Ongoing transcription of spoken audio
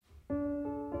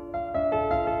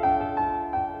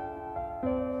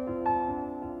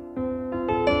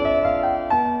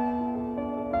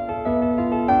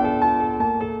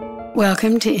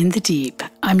Welcome to In the Deep.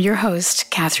 I'm your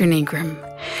host, Catherine Ingram.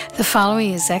 The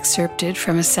following is excerpted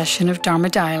from a session of Dharma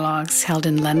Dialogues held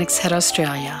in Lennox Head,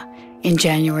 Australia in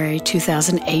January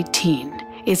 2018.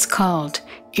 It's called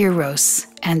Eros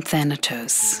and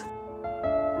Thanatos.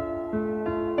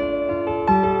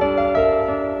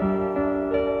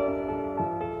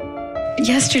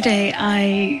 Yesterday,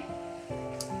 I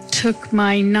took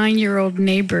my 9-year-old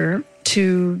neighbor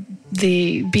to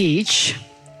the beach,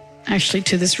 actually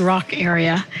to this rock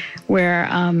area where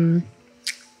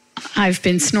I've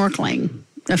been snorkeling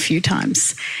a few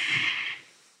times.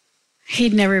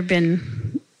 He'd never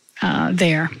been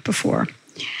there before.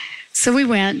 So we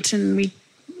went and we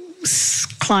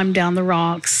climbed down the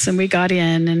rocks and we got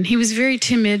in, and he was very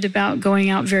timid about going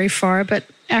out very far, but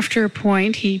after a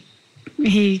point he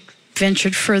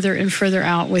ventured further and further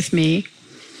out with me.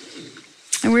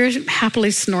 And we were happily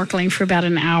snorkeling for about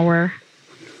an hour.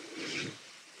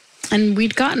 And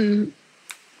we'd gotten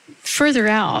further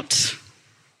out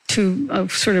to a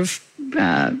sort of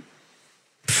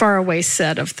faraway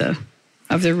set of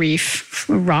the reef,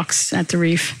 rocks at the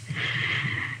reef.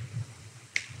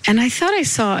 And I thought I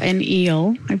saw an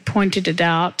eel. I pointed it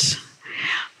out.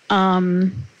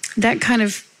 That kind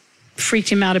of freaked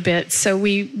him out a bit. So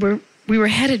we were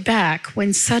headed back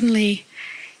when suddenly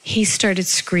he started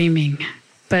screaming.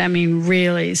 But I mean,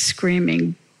 really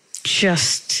screaming,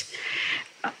 just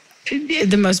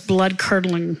the most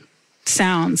blood-curdling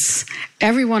sounds.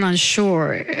 Everyone on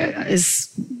shore is,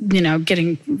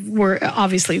 we're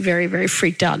obviously very, very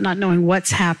freaked out, not knowing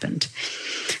what's happened.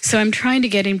 So I'm trying to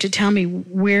get him to tell me,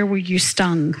 where were you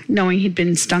stung, knowing he'd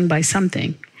been stung by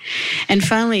something. And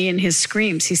finally, in his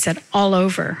screams, he said, all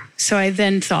over. So I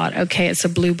then thought, okay, it's a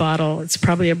blue bottle. It's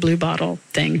probably a blue bottle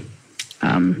thing.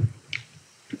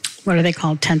 What are they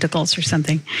called? Tentacles or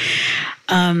something.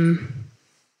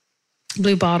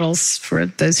 Blue bottles, for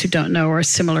those who don't know, are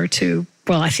similar to,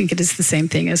 well, I think it is the same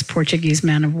thing as Portuguese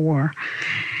man of war.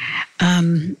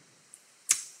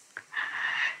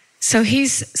 So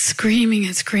he's screaming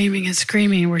and screaming and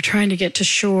screaming, and we're trying to get to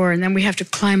shore, and then we have to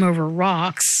climb over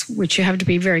rocks, which you have to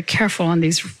be very careful on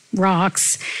these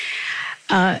rocks.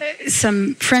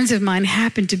 Some friends of mine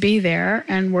happened to be there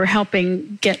and were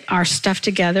helping get our stuff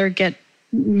together, get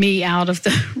me out of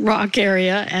the rock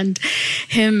area, and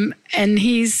him, and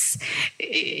he's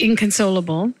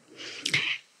inconsolable.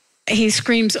 He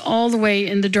screams all the way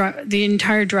in the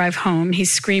entire drive home.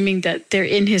 He's screaming that they're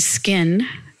in his skin,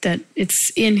 that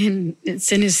it's in him,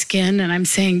 it's in his skin. And I'm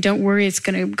saying, don't worry, it's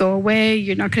going to go away.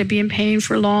 You're not going to be in pain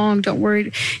for long. Don't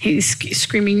worry. He's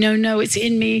screaming, no, it's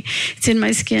in me. It's in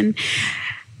my skin.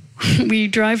 We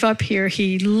drive up here.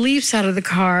 He leaps out of the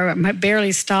car. I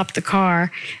barely stopped the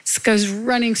car. Goes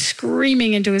running,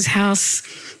 screaming into his house.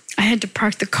 I had to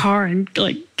park the car and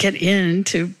get in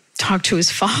to talk to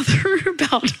his father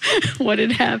about what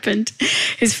had happened.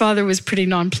 His father was pretty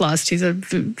nonplussed. He's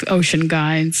an ocean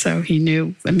guy, and so he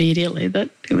knew immediately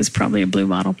that it was probably a blue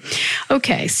bottle.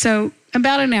 Okay, so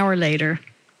about an hour later,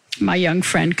 my young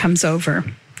friend comes over.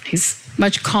 He's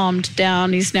much calmed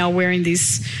down. He's now wearing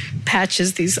these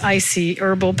patches, these icy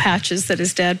herbal patches that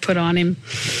his dad put on him.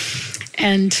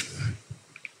 And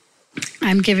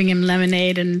I'm giving him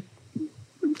lemonade and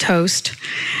toast.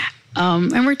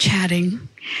 And we're chatting.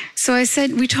 So I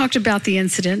said, we talked about the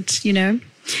incident,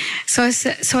 So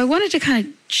I wanted to kind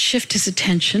of shift his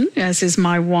attention, as is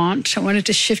my wont. I wanted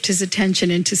to shift his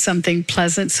attention into something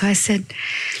pleasant. So I said,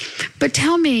 but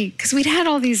tell me, because we'd had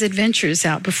all these adventures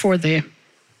out before the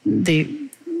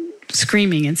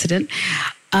screaming incident.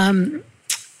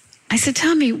 I said,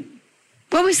 tell me,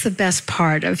 what was the best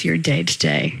part of your day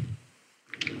today?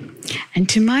 And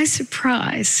to my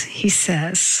surprise, he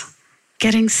says,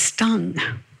 getting stung.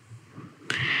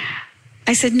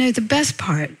 I said, no, the best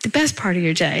part of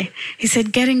your day. He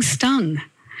said, getting stung.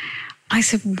 I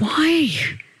said, why?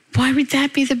 Why would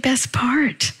that be the best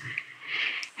part?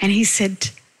 And he said,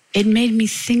 it made me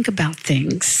think about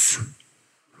things.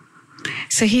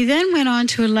 So he then went on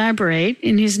to elaborate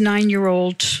in his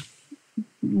 9-year-old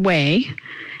way,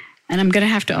 and I'm going to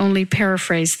have to only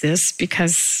paraphrase this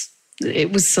because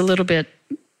it was a little bit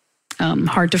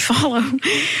hard to follow.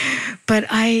 But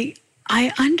I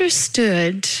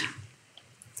understood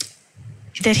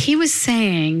that he was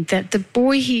saying that the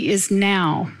boy he is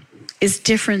now is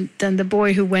different than the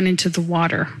boy who went into the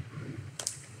water.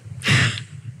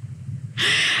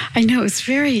 I know,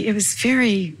 it was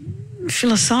very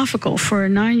philosophical for a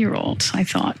 9-year-old, I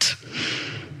thought.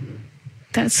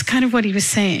 That's kind of what he was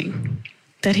saying,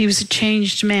 that he was a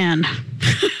changed man.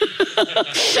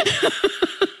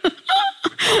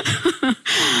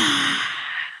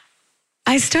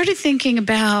 I started thinking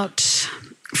about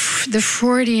the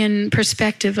Freudian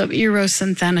perspective of eros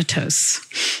and thanatos.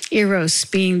 Eros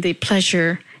being the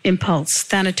pleasure impulse,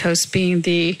 thanatos being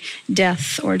the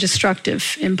death or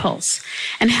destructive impulse.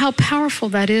 And how powerful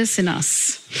that is in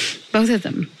us. Both of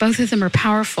them are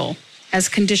powerful as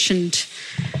conditioned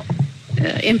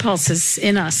impulses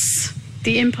in us.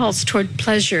 The impulse toward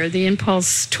pleasure, the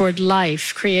impulse toward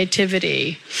life,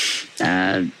 creativity,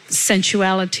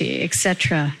 sensuality,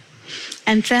 etc.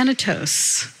 And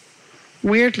thanatos,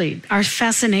 weirdly, our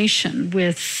fascination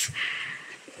with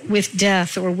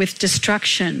death or with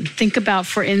destruction. Think about,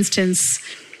 for instance,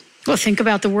 think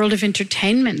about the world of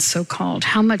entertainment, so-called.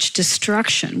 How much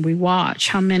destruction we watch,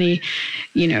 how many,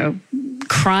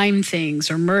 crime things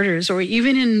or murders, or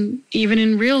even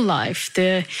in real life,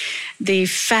 the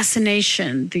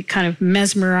fascination, the kind of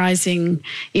mesmerizing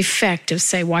effect of,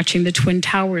 say, watching the Twin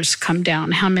Towers come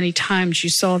down. How many times you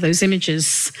saw those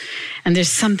images, and there's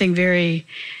something very.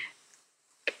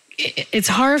 It's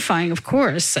horrifying, of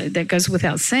course, that goes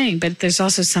without saying, but there's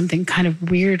also something kind of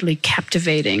weirdly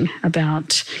captivating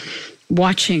about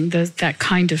watching that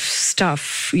kind of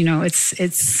stuff.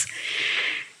 It's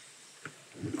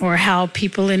or how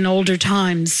people in older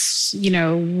times,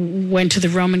 went to the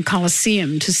Roman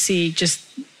Colosseum to see just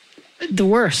the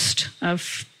worst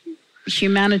of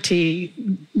humanity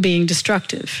being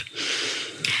destructive.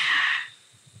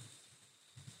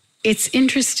 It's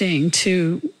interesting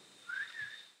to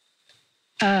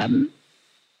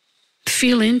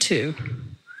feel into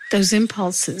those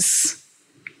impulses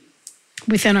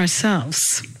within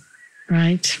ourselves,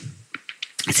 right?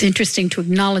 It's interesting to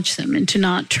acknowledge them and to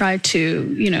not try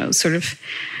to, sort of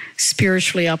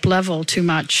spiritually up-level too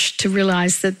much, to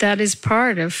realize that is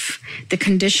part of the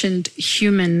conditioned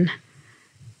human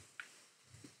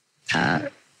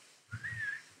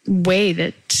way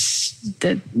that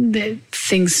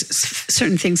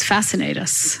certain things fascinate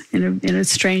us in a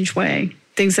strange way.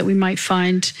 Things that we might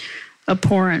find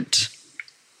abhorrent.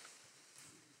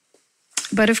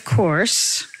 But of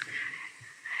course,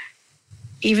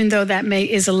 even though that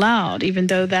is allowed, even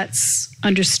though that's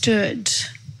understood,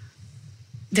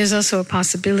 there's also a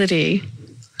possibility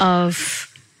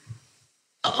of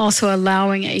also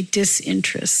allowing a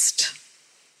disinterest.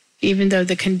 Even though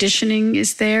the conditioning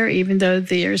is there, even though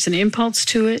there's an impulse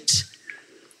to it,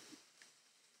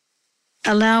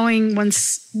 allowing one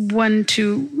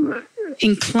to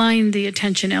incline the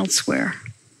attention elsewhere.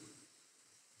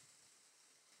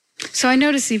 So I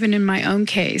notice even in my own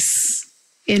case,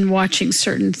 in watching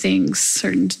certain things,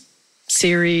 certain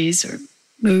series or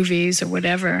movies or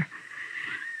whatever,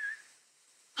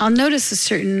 I'll notice a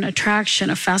certain attraction,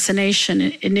 a fascination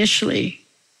initially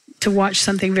to watch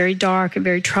something very dark and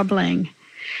very troubling.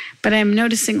 But I'm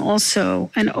noticing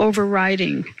also an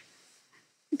overriding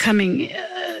coming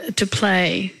to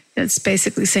play that's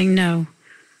basically saying, no,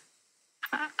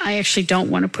 I actually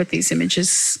don't want to put these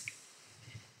images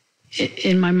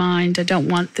in my mind. I don't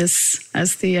want this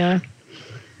as the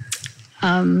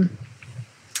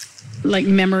like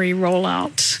memory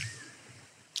rollout.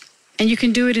 And you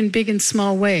can do it in big and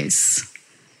small ways,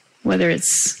 whether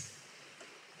it's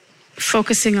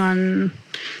focusing on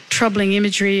troubling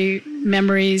imagery,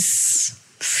 memories,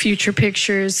 future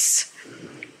pictures,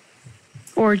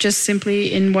 or just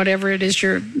simply in whatever it is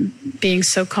you're being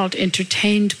so-called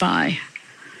entertained by.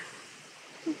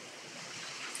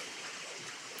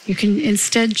 You can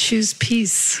instead choose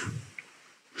peace.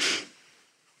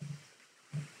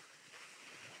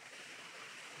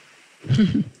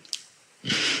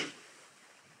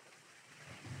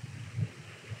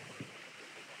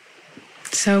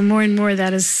 So more and more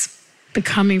that is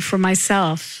becoming for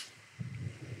myself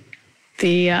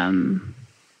the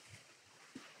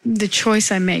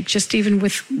choice I make, just even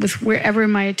with wherever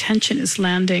my attention is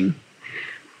landing.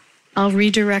 I'll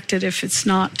redirect it if it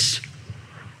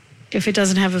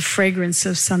doesn't have a fragrance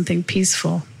of something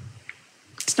peaceful.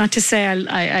 It's not to say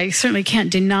I certainly can't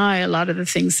deny a lot of the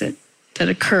things that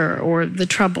occur or the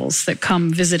troubles that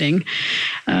come visiting.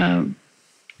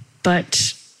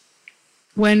 But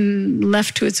when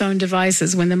left to its own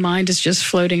devices, when the mind is just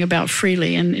floating about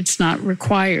freely and it's not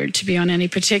required to be on any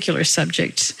particular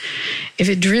subject, if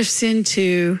it drifts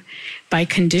into, by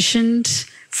conditioned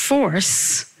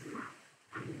force,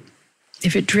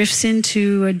 if it drifts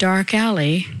into a dark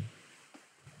alley,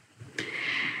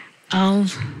 I'll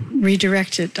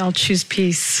redirect it. I'll choose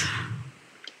peace.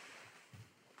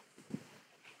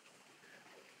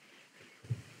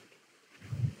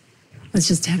 I was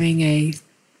just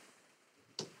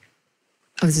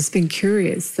being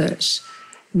curious that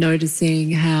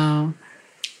noticing how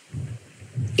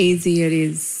easy it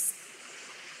is,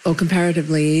 or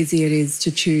comparatively easy it is, to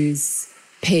choose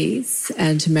peace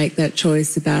and to make that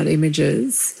choice about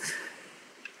images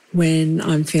when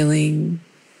I'm feeling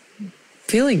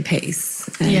peace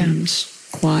and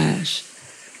quiet.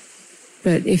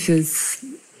 But if there's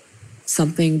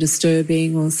something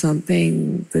disturbing or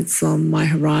something that's on my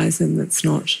horizon that's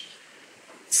not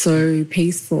so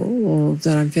peaceful or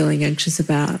that I'm feeling anxious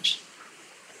about,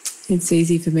 it's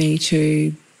easy for me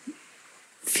to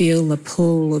feel the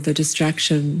pull of the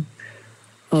distraction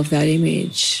of that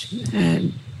image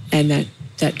and that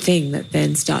thing that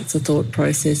then starts a thought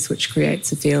process which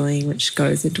creates a feeling, which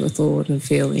goes into a thought and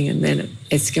feeling, and then it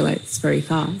escalates very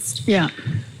fast. Yeah.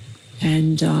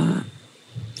 And I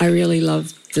really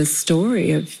love the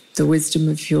story of the wisdom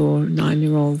of your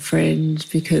 9-year-old friend,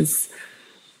 because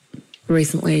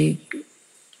recently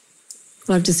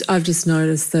I've just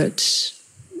noticed that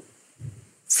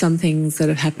some things that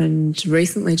have happened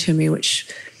recently to me which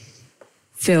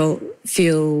feel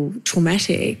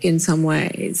traumatic in some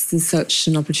ways. There's such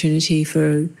an opportunity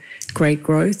for great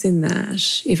growth in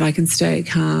that if I can stay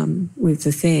calm with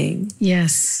the thing.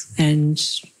 Yes. And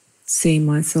see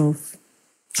myself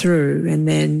through and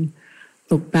then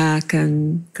look back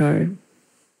and go,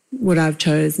 would I have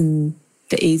chosen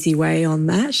the easy way on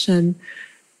that? And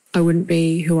I wouldn't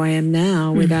be who I am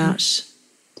now without,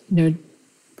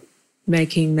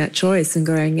 making that choice and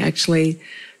going, actually,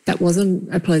 that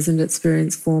wasn't a pleasant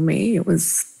experience for me. It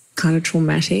was kind of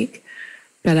traumatic,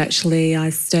 but actually I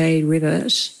stayed with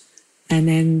it and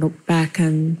then looked back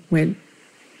and went,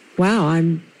 wow,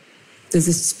 there's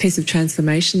this piece of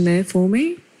transformation there for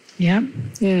me. Yeah.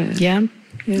 Yeah. Yeah.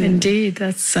 Indeed.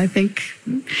 That's, I think,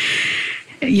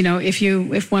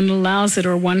 if one allows it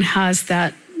or one has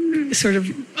that sort of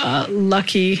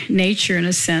lucky nature in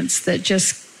a sense that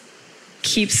just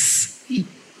keeps,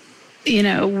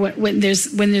 when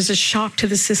there's a shock to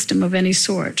the system of any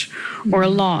sort or a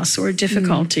loss or a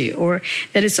difficulty or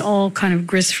that it's all kind of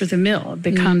grist for the mill. It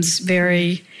becomes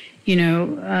very,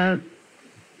 Trungpa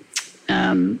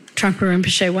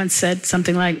Rinpoche once said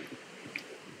something like,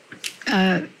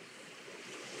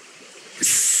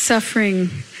 suffering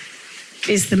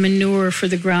is the manure for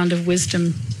the ground of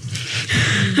wisdom.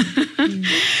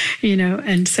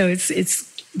 And so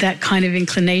it's that kind of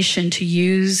inclination to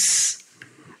use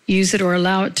it or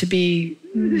allow it to be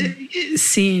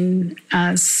seen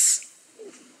as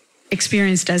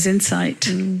experienced as insight,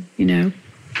 Yeah,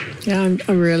 I'm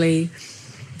really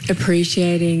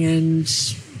appreciating and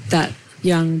that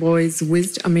young boy's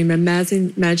wisdom. I mean,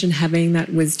 imagine having that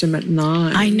wisdom at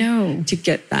 9. I know. To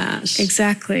get that.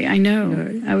 Exactly, I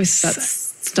know.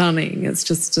 That's stunning. It's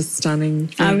just a stunning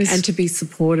thing. And to be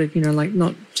supported, like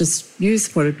not just you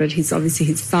supported, but his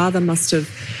father must have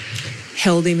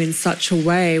held him in such a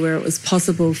way where it was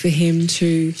possible for him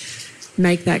to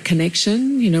make that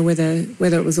connection, whether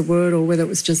it was a word or whether it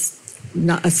was just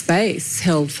not a space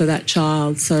held for that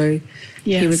child. So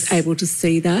he was able to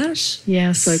see that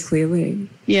so clearly.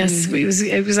 Yes,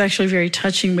 it was actually very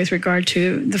touching with regard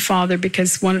to the father,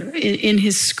 because in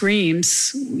his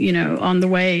screams,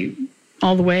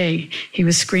 all the way, he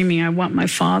was screaming, "I want my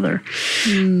father."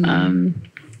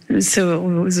 So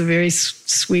it was a very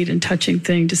sweet and touching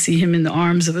thing to see him in the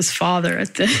arms of his father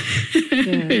at the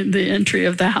in the entry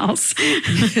of the house.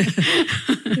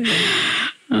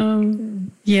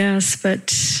 Yes,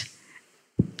 but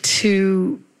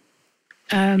to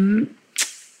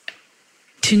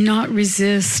not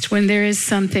resist when there is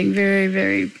something very,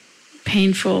 very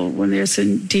painful, when there's a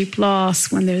deep loss,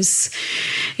 when there's,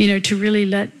 to really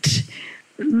let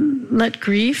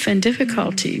grief and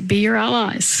difficulty be your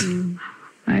allies.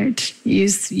 Right?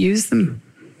 Use them.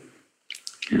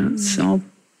 It's all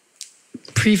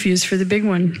previews for the big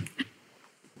one.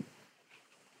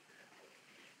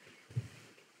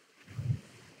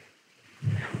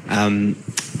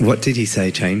 What did he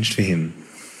say changed for him?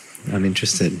 I'm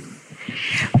interested.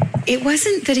 It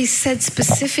wasn't that he said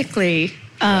specifically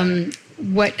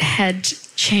what had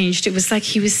changed. It was like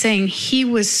he was saying he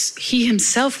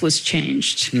himself was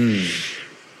changed.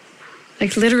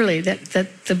 Like literally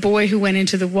that the boy who went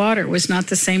into the water was not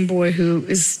the same boy who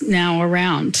is now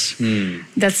around.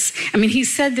 He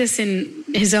said this in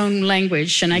his own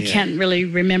language, and I can't really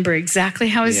remember exactly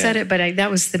how he said it, but that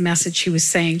was the message he was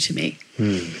saying to me.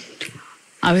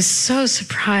 I was so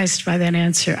surprised by that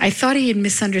answer. I thought he had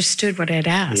misunderstood what I had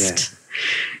asked.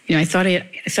 I thought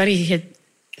he had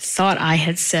thought I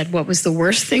had said what was the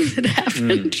worst thing that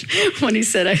happened when he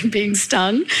said I'm being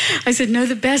stung. I said, no,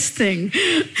 the best thing.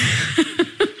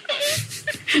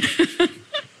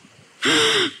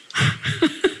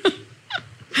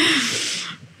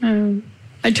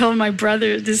 I told my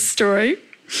brother this story,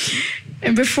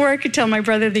 and before I could tell my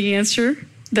brother the answer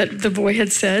that the boy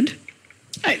had said,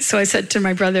 So I said to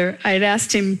my brother, I had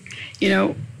asked him,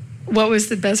 what was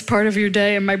the best part of your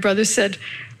day? And my brother said,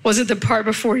 was it the part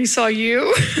before he saw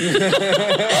you?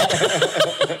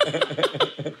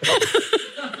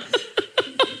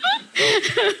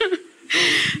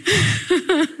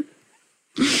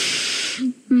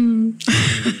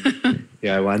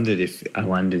 Yeah, I wondered if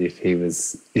he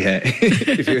was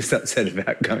if he was upset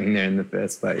about going there in the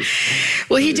first place.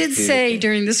 Well, he did say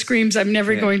during the screams, "I'm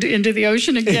never going into the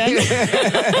ocean again."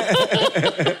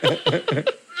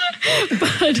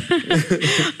 But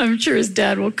I'm sure his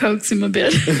dad will coax him a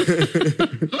bit.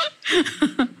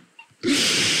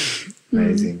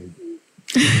 Amazing.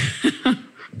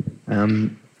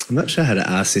 I'm not sure how to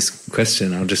ask this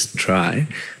question. I'll just try.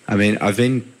 I mean, I've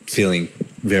been feeling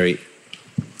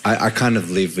I kind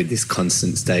of live with this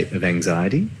constant state of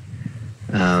anxiety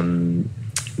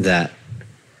that,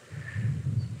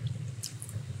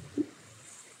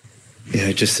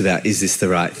 just about, is this the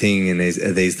right thing, and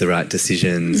are these the right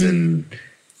decisions, and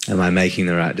am I making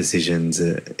the right decisions,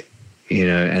 and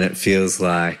it feels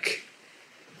like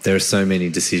there are so many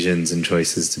decisions and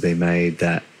choices to be made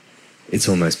that it's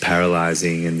almost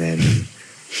paralyzing, and then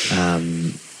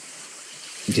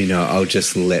I'll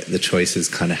just let the choices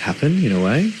kind of happen in a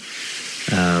way,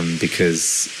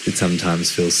 because it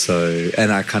sometimes feels so,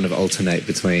 and I kind of alternate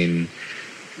between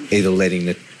either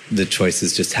letting the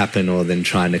choices just happen, or then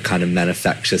trying to kind of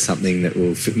manufacture something that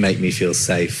will make me feel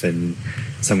safe, and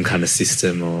some kind of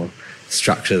system or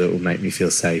structure that will make me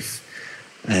feel safe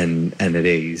and at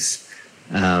ease.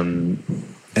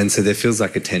 And so there feels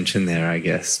like a tension there, I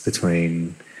guess,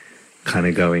 between kind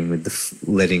of going with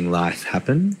letting life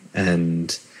happen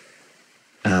and,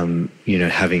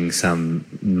 having some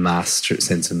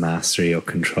sense of mastery or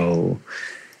control.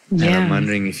 Yeah. And I'm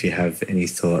wondering if you have any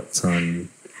thoughts on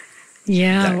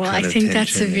I think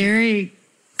that's a very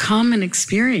common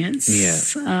experience.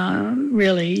 Yeah.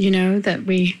 Really, that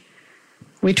we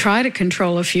try to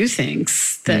control a few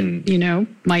things that,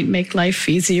 might make life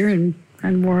easier and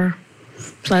more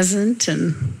pleasant,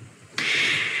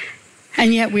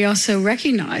 and yet we also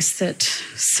recognize that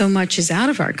so much is out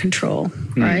of our control,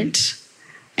 right?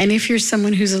 And if you're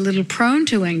someone who's a little prone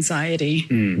to anxiety,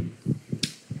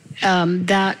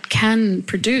 that can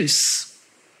produce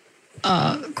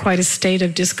quite a state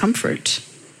of discomfort.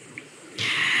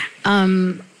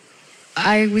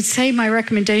 I would say my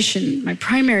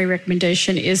primary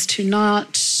recommendation is to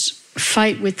not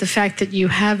fight with the fact that you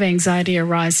have anxiety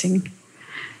arising.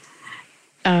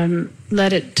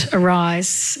 Let it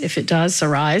arise. If it does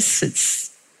arise,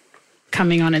 it's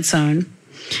coming on its own.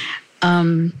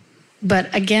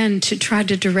 But again, to try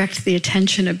to direct the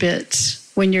attention a bit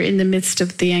when you're in the midst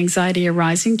of the anxiety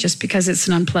arising, just because it's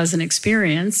an unpleasant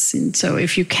experience. And so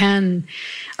if you can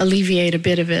alleviate a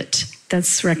bit of it,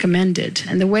 that's recommended.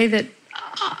 And the way that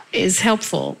is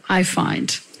helpful, I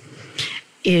find,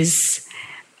 is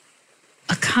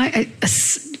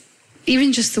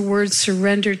even just the word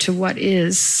surrender to what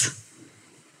is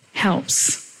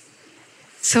helps.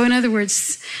 So in other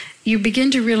words, you begin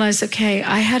to realize, okay,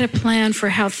 I had a plan for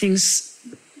how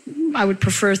I would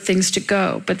prefer things to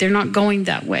go, but they're not going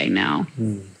that way now.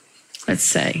 Let's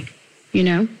say,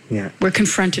 Yeah. We're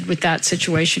confronted with that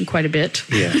situation quite a bit.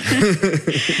 Yeah.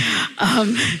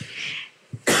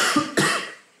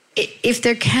 If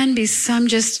there can be some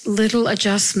just little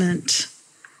adjustment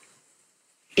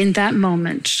in that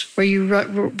moment where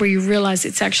you realize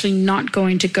it's actually not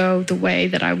going to go the way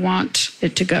that I want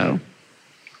it to go,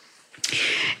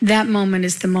 that moment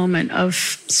is the moment of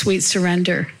sweet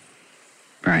surrender,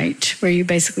 right? Where you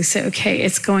basically say, okay,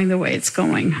 it's going the way it's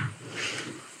going.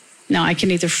 Now I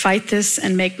can either fight this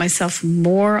and make myself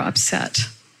more upset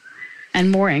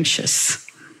and more anxious,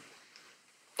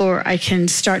 or I can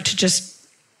start to just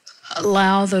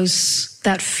allow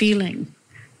that feeling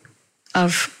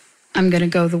of I'm going to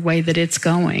go the way that it's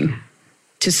going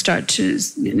to start to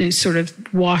sort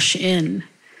of wash in.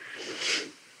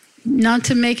 Not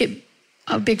to make it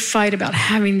a big fight about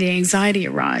having the anxiety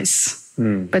arise,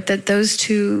 but that those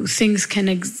two things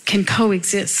can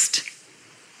coexist,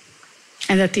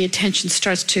 and that the attention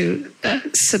starts to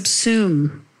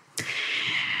subsume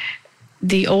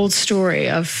the old story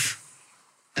of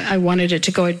I wanted it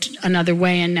to go another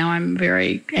way, and now I'm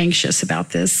very anxious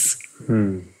about this,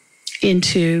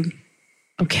 into,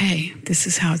 okay, this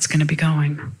is how it's going to be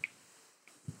going.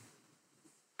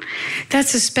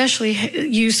 That's especially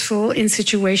useful in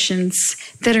situations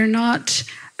that are not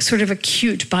sort of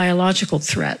acute biological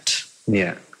threat.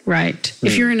 Yeah. Right?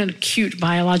 If you're in an acute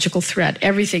biological threat,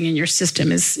 everything in your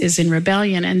system is in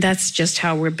rebellion, and that's just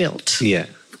how we're built. Yeah,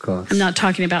 of course. I'm not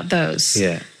talking about those.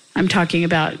 Yeah. I'm talking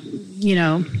about,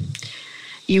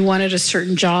 you wanted a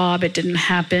certain job, it didn't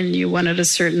happen. You wanted a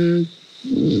certain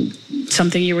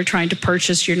something you were trying to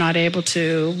purchase, you're not able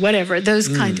to, whatever, those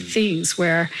kind of things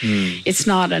where it's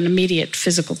not an immediate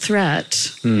physical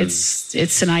threat.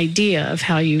 It's an idea of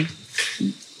how you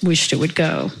wished it would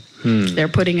go. They're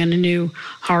putting in a new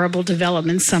horrible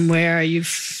development somewhere. You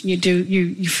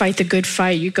fight the good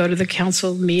fight. You go to the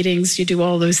council meetings. You do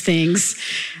all those things.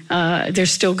 They're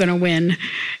still going to win.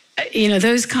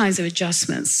 Those kinds of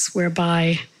adjustments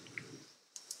whereby,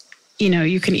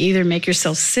 you can either make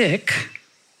yourself sick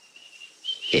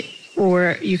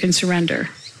or you can surrender.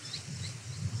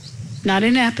 Not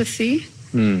in apathy,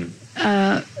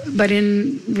 but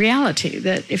in reality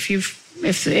that if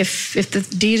the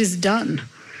deed is done,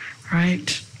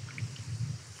 right?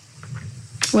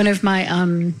 One of my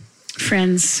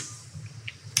friends,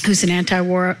 who's an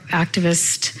anti-war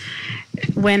activist,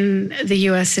 when the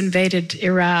U.S. invaded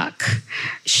Iraq,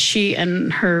 she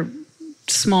and her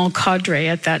small cadre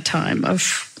at that time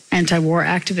of anti-war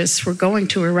activists were going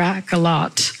to Iraq a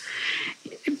lot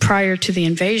prior to the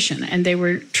invasion, and they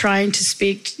were trying to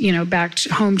speak, back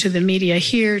home to the media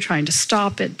here, trying to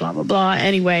stop it, blah, blah, blah.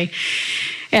 Anyway,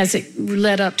 as it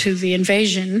led up to the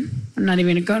invasion, I'm not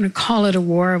even going to call it a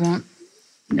war. I won't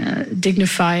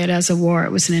dignify it as a war.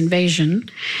 It was an invasion.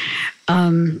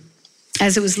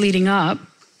 As it was leading up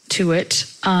to it,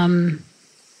 one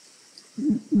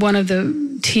of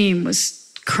the team was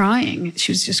crying.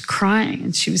 She was just crying,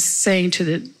 and she was saying to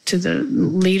the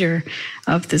leader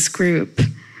of this group,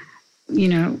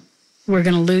 we're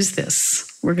going to lose this.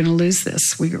 We're going to lose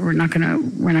this. We're not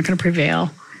going to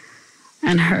prevail.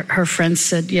 And her friend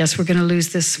said, yes, we're going to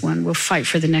lose this one. We'll fight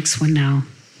for the next one now.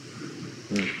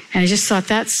 And I just thought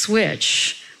that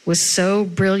switch was so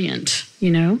brilliant,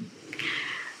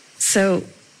 So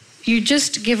you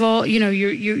just give all,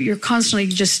 you're constantly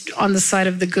just on the side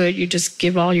of the good. You just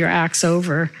give all your acts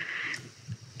over.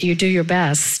 You do your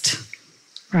best,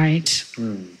 right?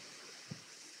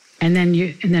 And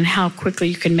then how quickly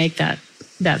you can make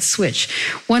that switch.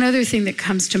 One other thing that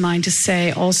comes to mind to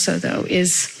say also, though,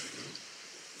 is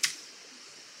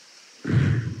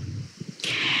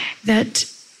that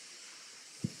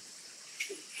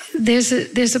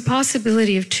there's a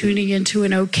possibility of tuning into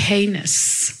an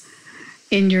okayness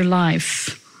in your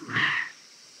life,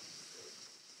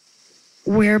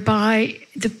 whereby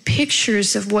the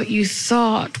pictures of what you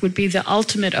thought would be the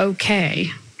ultimate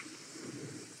okay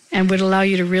and would allow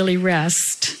you to really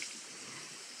rest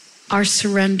are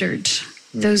surrendered.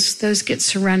 Those get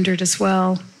surrendered as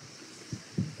well.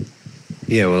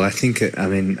 Yeah, well, I think,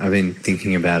 I've been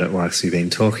thinking about it whilst we've been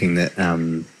talking, that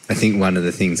I think one of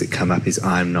the things that come up is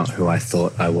I'm not who I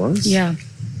thought I was. Yeah.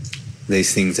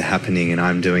 These things are happening and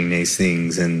I'm doing these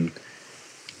things, and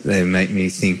they make me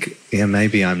think,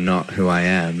 maybe I'm not who I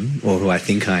am or who I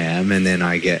think I am, and then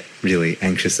I get really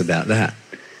anxious about that.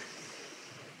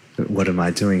 What am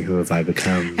I doing? Who have I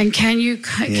become? And can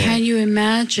you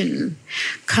imagine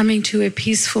coming to a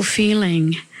peaceful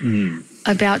feeling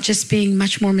about just being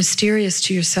much more mysterious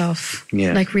to yourself?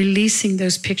 Yeah. Like releasing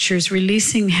those pictures,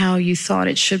 releasing how you thought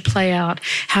it should play out,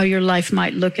 how your life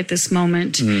might look at this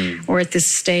moment or at this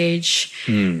stage,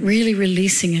 really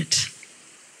releasing it.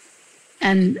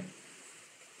 And,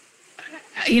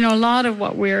 a lot of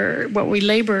what we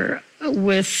labor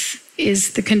with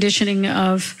is the conditioning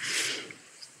of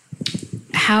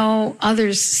how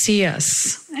others see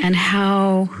us and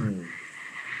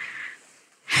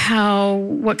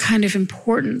what kind of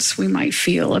importance we might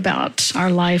feel about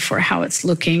our life or how it's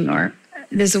looking, or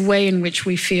there's a way in which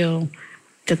we feel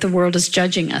that the world is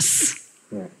judging us.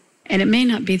 Yeah. And it may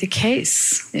not be the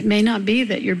case. It may not be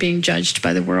that you're being judged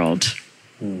by the world.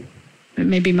 It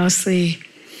may be mostly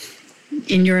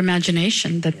in your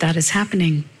imagination that is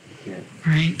happening. Yeah.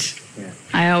 Right? Yeah.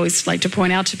 I always like to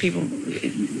point out to people,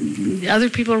 other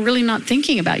people are really not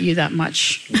thinking about you that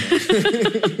much.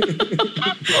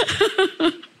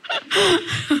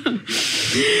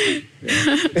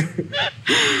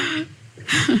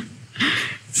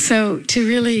 So to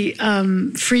really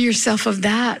free yourself of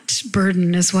that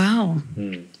burden as well,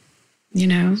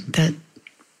 that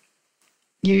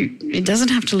it doesn't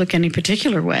have to look any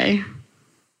particular way.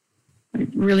 It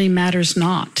really matters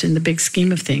not in the big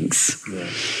scheme of things. Yeah.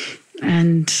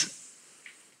 And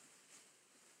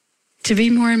to be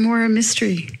more and more a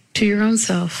mystery to your own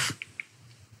self.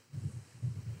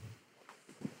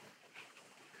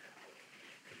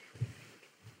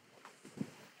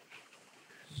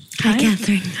 Hi,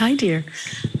 Catherine. Hi, dear.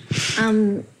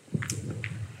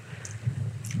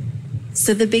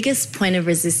 So the biggest point of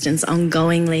resistance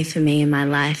ongoingly for me in my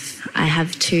life, I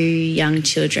have 2 young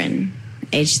children,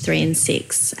 aged 3 and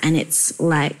 6, and it's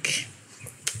like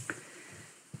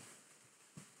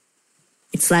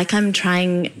It's like I'm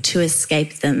trying to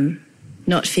escape them,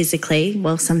 not physically,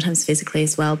 well, sometimes physically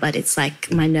as well, but it's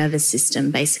like my nervous system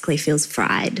basically feels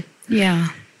fried. Yeah.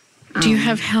 Do you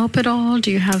have help at all? Do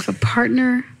you have a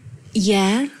partner?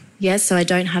 Yeah, so I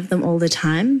don't have them all the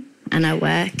time, and I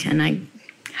work and I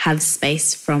have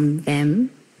space from them.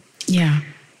 Yeah.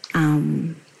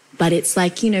 But it's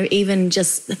like, even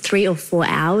just 3 or 4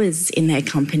 hours in their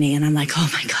company, and I'm like,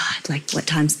 oh my God, like what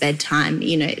time's bedtime?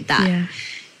 That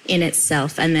in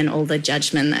itself, and then all the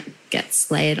judgment that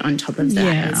gets layered on top of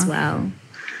that as well.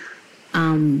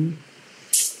 I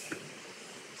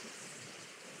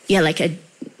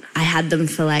had them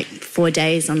for like 4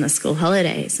 days on the school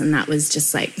holidays, and that was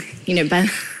just like, but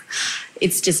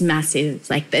it's just massive,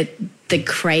 like the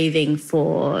craving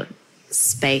for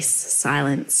space,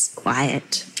 silence,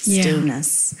 quiet,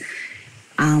 stillness.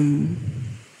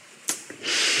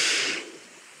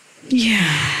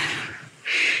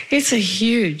 It's a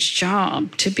huge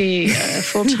job to be a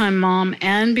full-time mom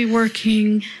and be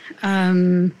working.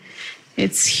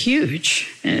 It's huge.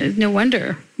 No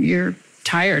wonder you're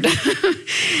tired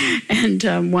and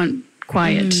want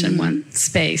quiet and want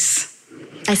space.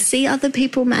 I see other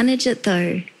people manage it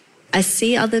though. I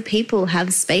see other people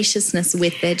have spaciousness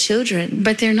with their children.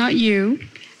 But they're not you.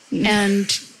 And,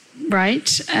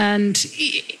 right? And,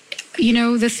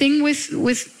 the thing with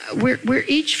we're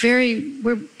each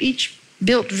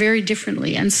built very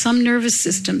differently. And some nervous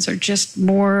systems are just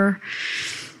more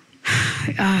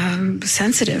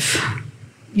sensitive,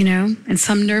 and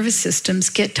some nervous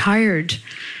systems get tired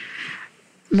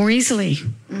more easily.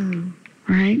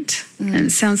 Right? And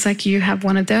it sounds like you have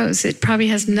one of those. It probably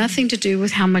has nothing to do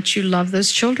with how much you love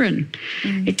those children.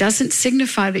 It doesn't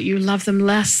signify that you love them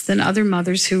less than other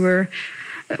mothers who are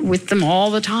with them all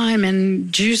the time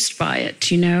and juiced by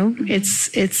it,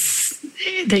 It's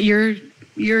that you're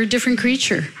a different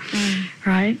creature,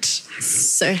 right?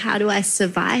 So how do I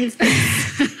survive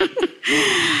this?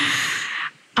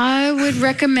 I would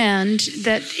recommend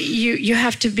that you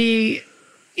have to be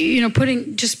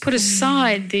put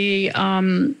aside the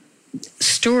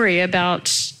story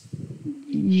about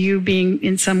you being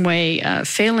in some way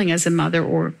failing as a mother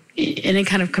or any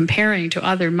kind of comparing to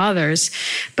other mothers,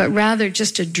 but rather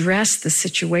just address the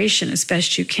situation as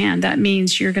best you can. That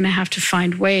means you're going to have to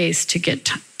find ways to get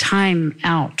time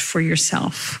out for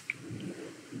yourself.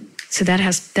 So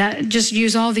just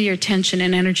use all your attention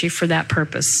and energy for that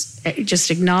purpose. Just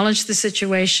acknowledge the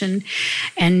situation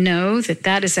and know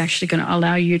that is actually going to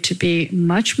allow you to be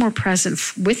much more present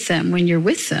with them when you're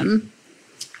with them,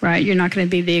 right? You're not going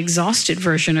to be the exhausted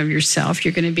version of yourself.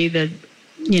 You're going to be the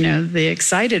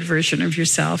excited version of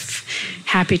yourself,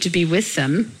 happy to be with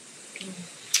them.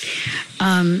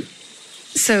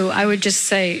 So I would just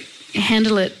say,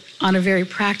 handle it on a very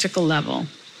practical level.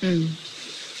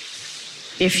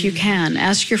 If you can,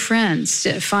 ask your friends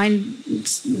to find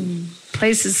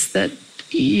places that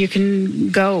you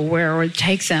can go or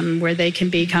take them where they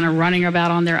can be kind of running about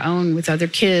on their own with other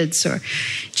kids, or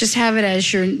just have it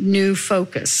as your new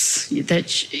focus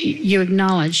that you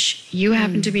acknowledge you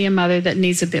happen to be a mother that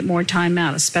needs a bit more time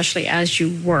out, especially as you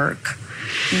work.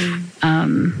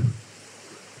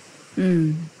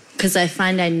 Because I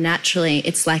find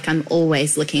it's like I'm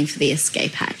always looking for the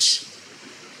escape hatch.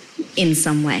 In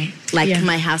some way.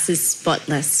 My house is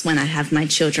spotless when I have my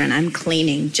children. I'm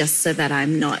cleaning just so that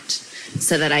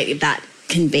that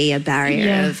can be a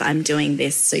barrier of I'm doing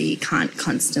this so you can't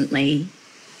constantly,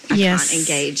 I can't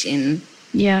engage in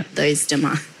those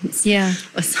demands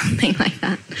or something like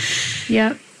that.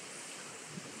 Yeah.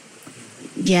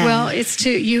 Well, it's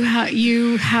you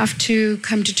have to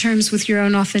come to terms with your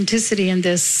own authenticity in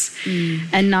this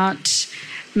and not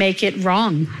make it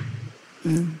wrong,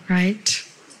 right?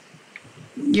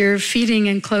 You're feeding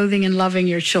and clothing and loving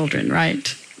your children,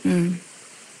 right?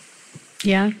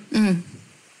 Yeah? And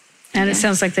it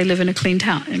sounds like they live in a clean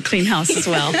house as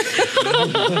well.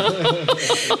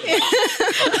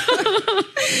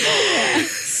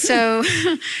 So,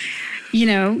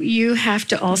 you have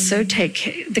to also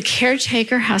the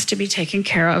caretaker has to be taken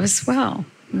care of as well.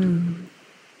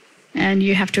 And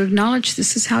you have to acknowledge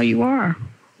this is how you are,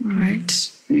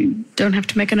 right? You don't have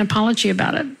to make an apology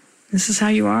about it. This is how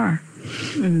you are.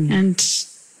 And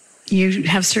you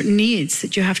have certain needs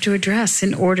that you have to address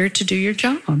in order to do your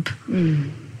job.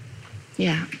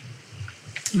 Yeah.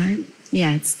 Right?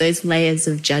 Yeah, it's those layers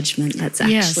of judgment that's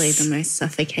actually the most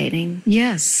suffocating.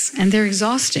 Yes, and they're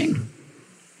exhausting.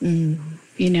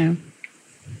 Yeah.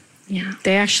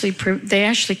 They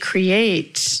actually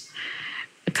create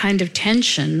a kind of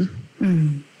tension,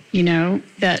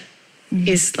 that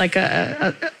is like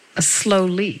a slow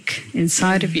leak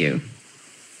inside of you.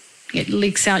 It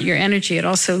leaks out your energy. It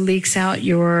also leaks out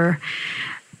your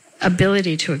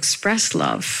ability to express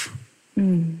love.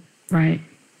 Right?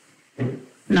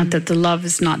 Not that the love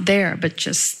is not there, but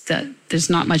just that there's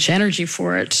not much energy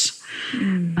for it.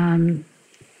 When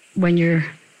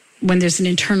there's an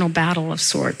internal battle of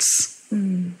sorts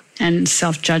and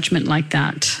self-judgment like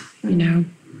that, you know.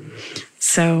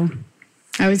 So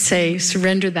I would say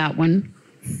surrender that one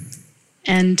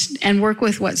and work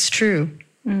with what's true,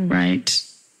 right?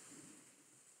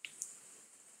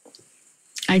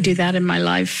 I do that in my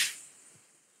life.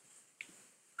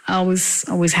 I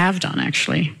always have done,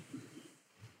 actually.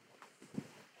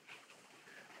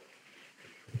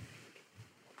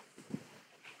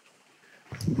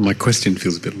 My question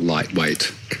feels a bit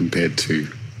lightweight compared to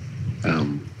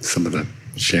some of the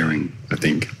sharing, I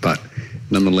think, but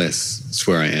nonetheless, it's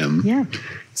where I am. Yeah.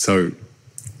 So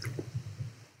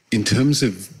in terms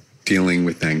of dealing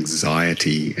with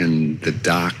anxiety and the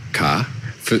darker,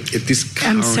 at this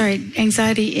current, I'm sorry,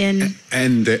 anxiety in...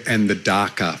 And the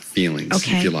darker feelings,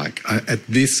 okay, if you like. At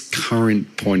this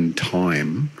current point in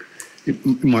time, it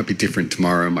might be different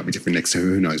tomorrow, it might be different next time,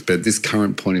 who knows, but at this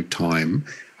current point of time,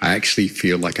 I actually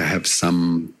feel like I have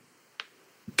some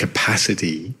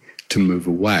capacity to move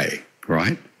away,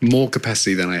 right? More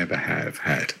capacity than I ever have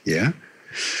had, yeah?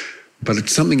 But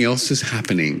it's something else is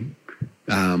happening.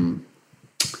 And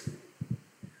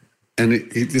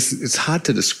it's hard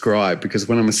to describe because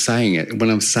when I say it,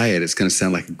 it's going to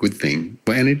sound like a good thing.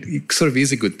 And it sort of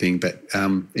is a good thing, but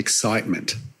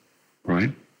excitement,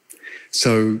 right?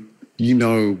 So you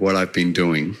know what I've been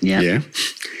doing, yeah?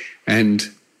 And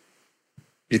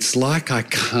it's like I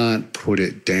can't put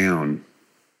it down,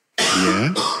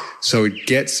 yeah? So it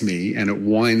gets me and it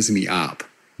winds me up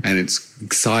and it's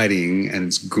exciting and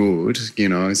it's good, you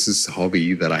know, it's this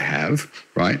hobby that I have,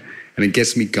 right? And it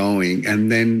gets me going and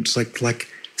then it's like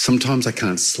sometimes I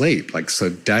can't sleep. Like, so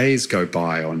days go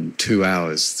by on 2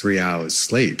 hours, 3 hours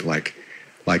sleep. Like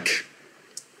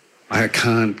I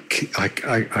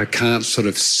can't sort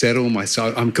of settle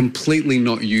myself. I'm completely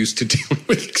not used to dealing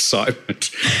with excitement.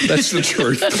 That's the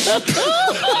truth.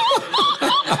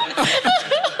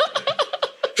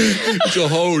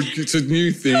 It's a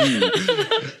new thing.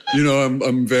 You know,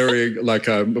 I'm very like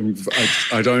I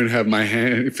don't have my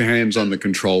hands on the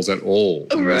controls at all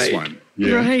on this one.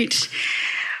 Yeah. Right.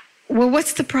 Well,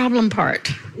 what's the problem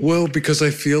part? Well, because I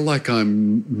feel like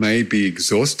I'm maybe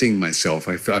exhausting myself.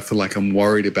 I feel like I'm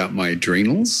worried about my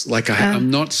adrenals. Like I'm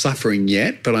not suffering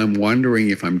yet, but I'm wondering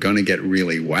if I'm going to get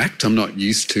really whacked. I'm not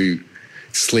used to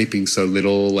sleeping so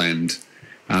little and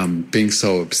being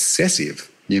so obsessive,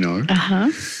 you know.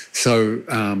 So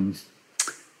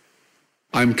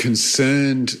I'm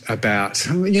concerned about,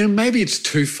 you know, maybe it's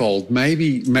twofold.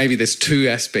 Maybe there's two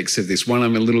aspects of this. One,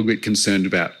 I'm a little bit concerned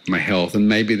about my health, and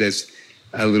maybe there's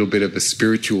a little bit of a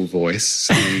spiritual voice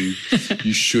saying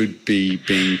you should be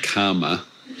being calmer.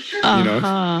 You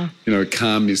know,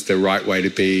 calm is the right way to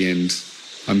be, and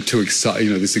I'm too excited.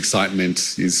 You know, this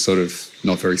excitement is sort of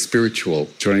not very spiritual.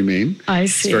 Do you know what I mean? I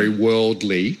see. It's very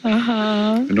worldly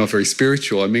and not very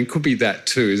spiritual. I mean, it could be that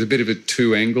too. There's a bit of a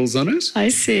two angles on it. I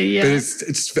see, yeah. But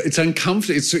it's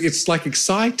uncomfortable. It's like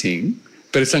exciting,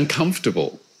 but it's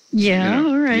uncomfortable. Yeah, you know?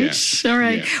 all right. Yeah. All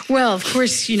right. Yeah. Well, of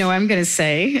course, you know, I'm going to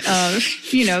say,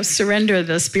 you know, surrender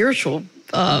the spiritual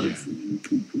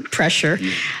pressure.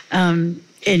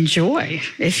 Enjoy.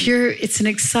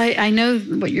 I know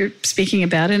what you're speaking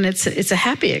about, and it's a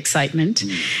happy excitement.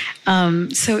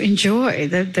 So enjoy.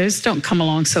 Those don't come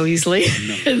along so easily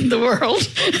in the world.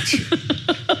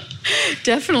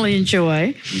 Definitely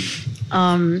enjoy.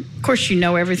 Of course, you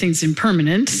know everything's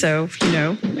impermanent, so you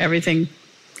know everything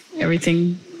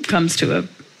comes to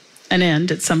an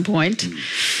end at some point.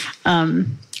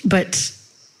 But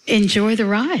enjoy the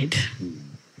ride.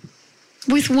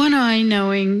 With one eye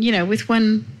knowing, you know, with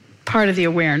one part of the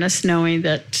awareness knowing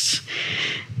that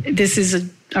this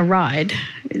is a ride.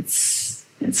 It's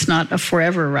not a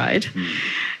forever ride.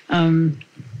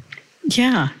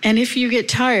 Yeah. And if you get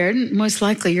tired, most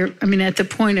likely at the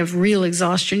point of real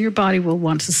exhaustion, your body will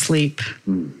want to sleep.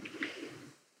 You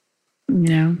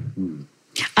know?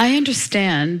 I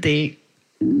understand the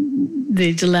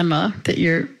dilemma that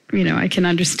I can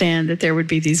understand that there would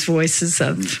be these voices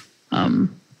of,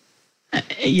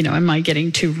 you know, am I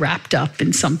getting too wrapped up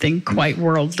in something quite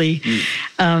worldly?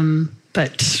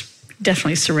 But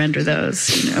definitely surrender those,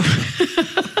 you know.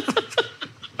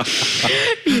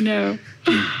 You know,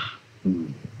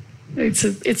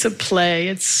 it's a play,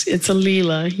 it's a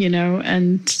Leela, you know,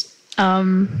 and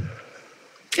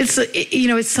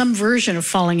it's some version of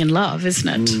falling in love, isn't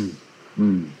it?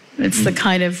 It's the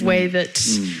kind of way that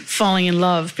falling in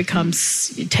love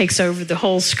it takes over the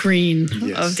whole screen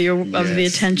of the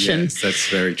attention. Yes, that's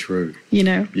very true. You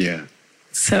know? Yeah.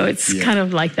 So it's kind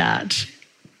of like that.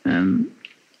 And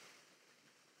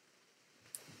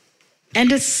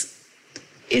it's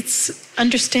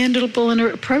understandable and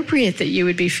appropriate that you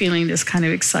would be feeling this kind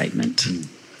of excitement.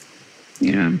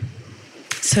 You know?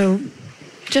 So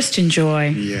just enjoy.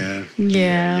 Yeah.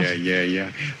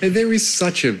 Yeah. There is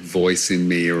such a voice in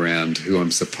me around who I'm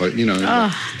supposed,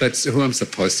 that's who I'm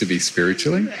supposed to be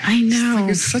spiritually. I know.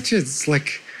 It's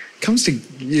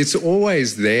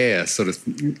always there, sort of.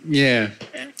 Yeah.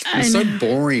 It's so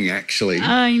boring, actually.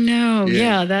 I know.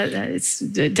 Yeah, that it's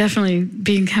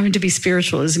definitely having to be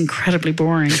spiritual is incredibly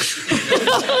boring.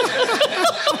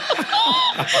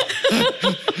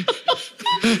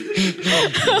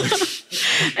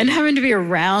 And having to be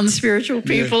around spiritual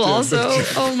people also.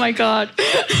 Oh my God.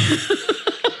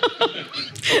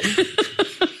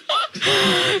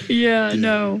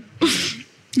 No.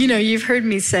 You know, you've heard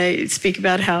me speak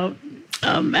about how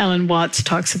Alan Watts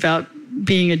talks about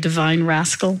being a divine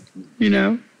rascal, you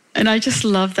know? And I just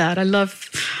love that.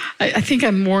 I think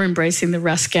I'm more embracing the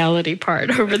rascality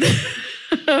part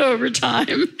over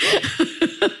time.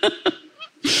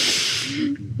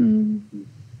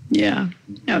 Yeah.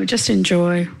 No, just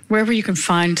enjoy wherever you can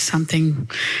find something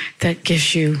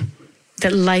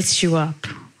that lights you up,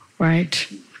 right?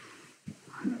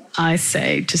 I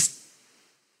say just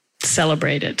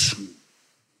celebrate it.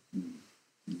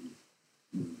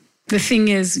 The thing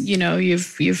is, you know,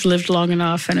 you've lived long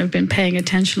enough and have been paying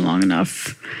attention long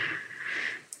enough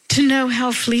to know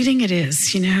how fleeting it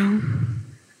is, you know?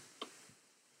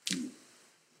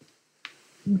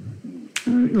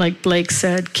 Like Blake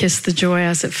said, kiss the joy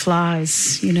as it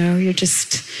flies. You know,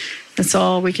 that's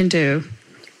all we can do.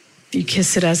 You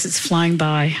kiss it as it's flying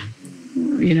by,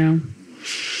 you know.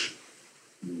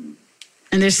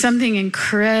 And there's something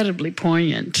incredibly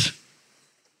poignant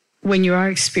when you are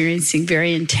experiencing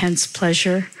very intense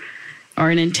pleasure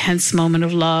or an intense moment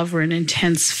of love or an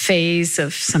intense phase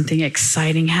of something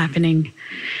exciting happening.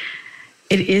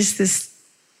 It is this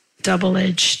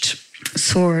double-edged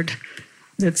sword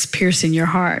that's piercing your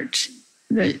heart.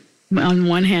 That on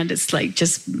one hand, it's like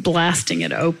just blasting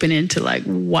it open into like,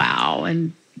 wow,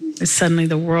 and suddenly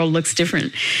the world looks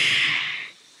different.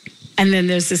 And then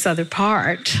there's this other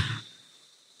part,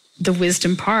 the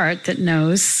wisdom part that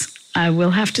knows, I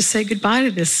will have to say goodbye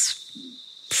to this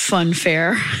fun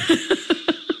fair.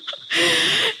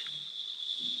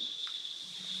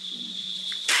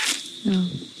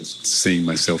 Just seeing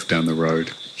myself down the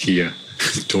road here,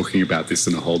 talking about this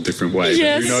in a whole different way.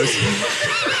 Yes. Who knows?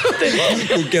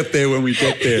 We'll get there when we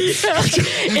get there.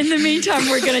 Yeah. In the meantime,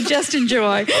 we're going to just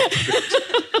enjoy.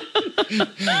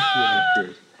 Yeah,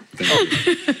 good.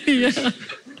 Thank you. Yeah.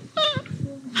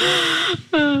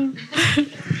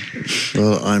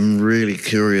 Well, I'm really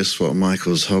curious what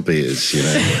Michael's hobby is, you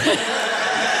know.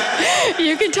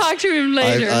 You can talk to him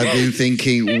later. I've been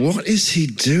thinking, what is he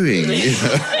doing? You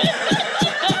know?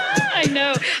 I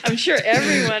know. I'm sure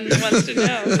everyone wants to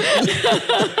know.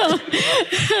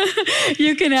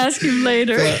 You can ask him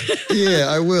later. Yeah,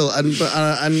 I will. And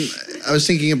I was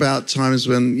thinking about times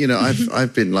when, you know,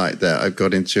 I've been like that. I've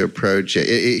got into a project.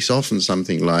 It's often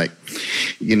something like,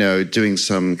 you know, doing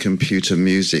some computer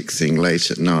music thing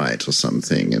late at night or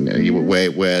something, and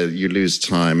where you lose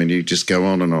time and you just go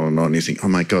on and on and on. You think, oh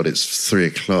my God, it's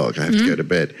 3:00. I have to go to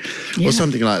bed, or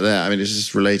something like that. I mean, it's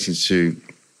just relating to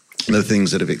the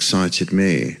things that have excited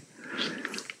me,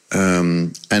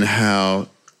 and how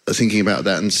thinking about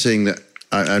that and seeing that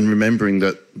and remembering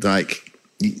that, like,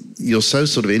 you're so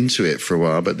sort of into it for a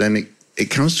while, but then it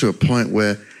comes to a point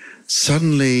where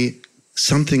suddenly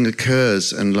something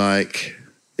occurs and like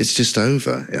it's just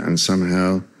over, and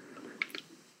somehow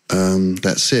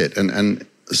that's it. And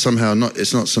somehow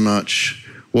it's not so much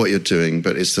what you're doing,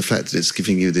 but it's the fact that it's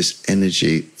giving you this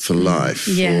energy for life.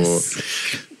 Yes. Or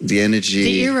the energy.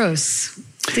 The eros.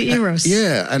 The eros.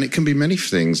 Yeah, and it can be many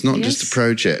things, not just a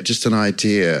project, just an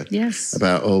idea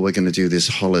about, we're going to do this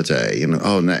holiday, you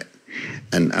know,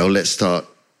 let's start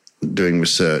doing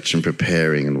research and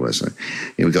preparing and what's, you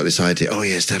know, we've got this idea,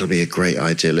 yes, that'll be a great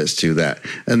idea, let's do that.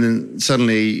 And then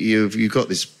suddenly you've got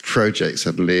this project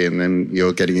suddenly, and then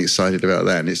you're getting excited about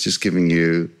that, and it's just giving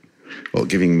me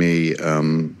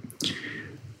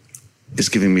it's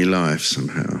giving me life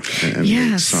somehow, and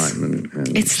excitement.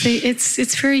 And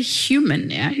it's very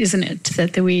human, isn't it?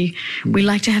 That we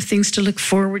like to have things to look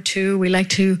forward to. We like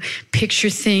to picture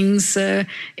things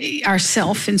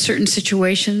ourselves in certain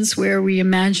situations where we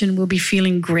imagine we'll be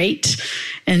feeling great,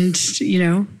 and you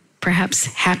know, perhaps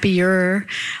happier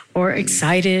or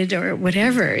excited or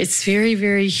whatever. It's very,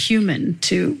 very human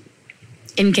to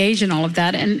engage in all of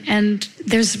that. And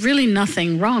there's really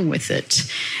nothing wrong with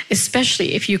it,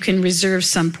 especially if you can reserve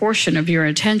some portion of your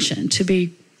attention to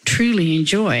be truly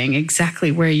enjoying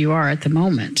exactly where you are at the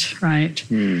moment, right?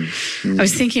 I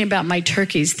was thinking about my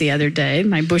turkeys the other day,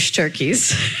 my bush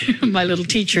turkeys, my little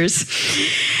teachers,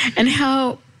 and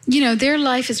how, their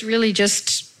life is really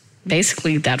just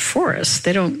basically that forest.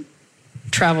 They don't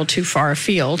travel too far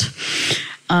afield,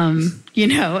 and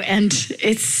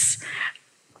it's,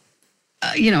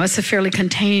 it's a fairly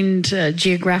contained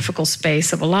geographical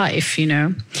space of a life,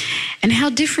 and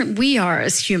how different we are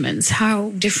as humans,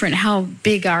 how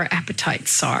big our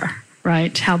appetites are,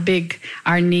 right? How big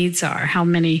our needs are, how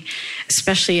many,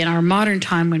 especially in our modern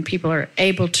time when people are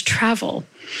able to travel.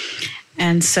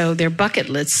 And so their bucket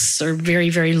lists are very,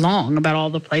 very long about all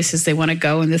the places they want to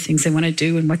go and the things they want to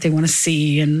do and what they want to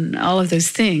see and all of those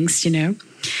things,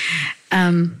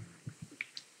 I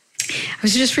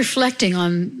was just reflecting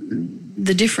on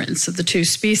the difference of the two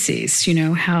species,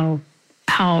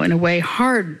 how in a way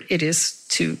hard it is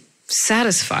to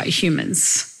satisfy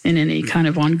humans in any kind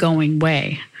of ongoing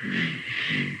way.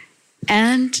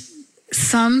 And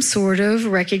some sort of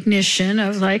recognition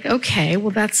of like, okay,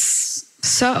 well, that's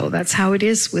how it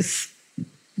is with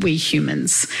we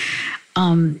humans.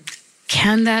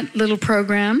 Can that little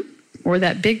program or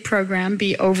that big program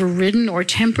be overridden or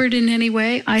tempered in any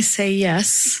way? I say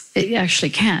yes, it actually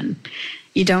can.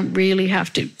 You don't really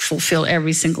have to fulfill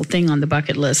every single thing on the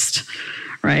bucket list,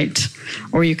 right?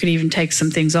 Or you could even take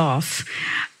some things off.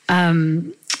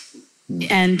 And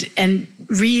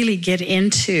really get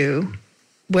into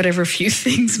whatever few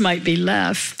things might be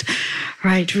left,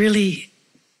 right? Really,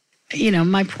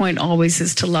 my point always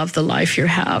is to love the life you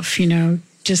have,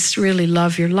 just really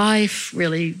love your life,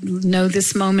 really know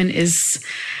this moment is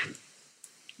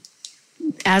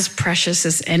as precious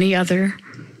as any other,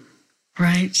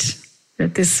 right?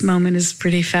 That this moment is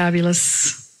pretty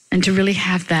fabulous. And to really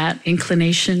have that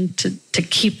inclination to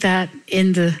keep that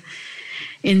in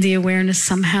the awareness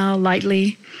somehow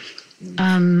lightly,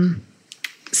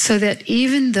 so that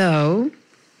even though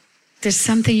there's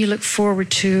something you look forward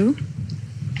to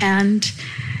and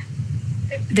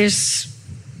there's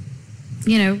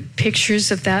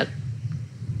pictures of that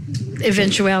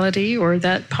eventuality or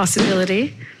that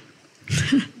possibility,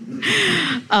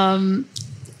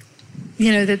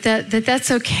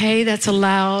 that's okay, that's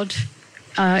allowed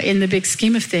in the big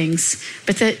scheme of things,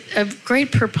 but that a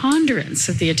great preponderance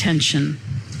of the attention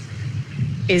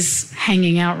is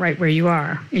hanging out right where you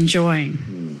are,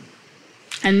 enjoying.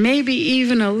 And maybe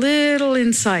even a little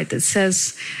insight that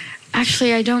says,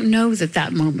 actually, I don't know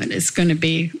that moment is going to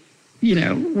be,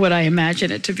 what I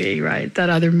imagine it to be, right? That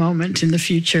other moment in the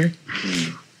future,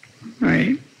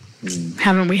 right?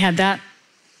 Haven't we had that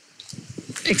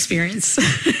experience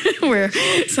where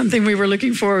something we were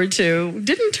looking forward to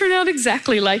didn't turn out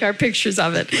exactly like our pictures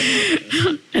of it,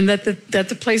 and that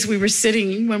the place we were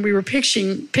sitting when we were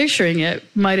picturing it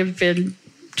might have been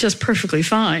just perfectly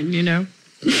fine,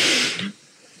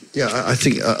 Yeah, I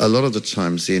think a lot of the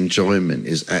times the enjoyment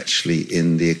is actually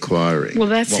in the acquiring. Well,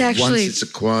 that's actually... Once it's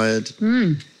acquired,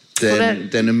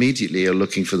 then immediately you're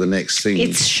looking for the next thing.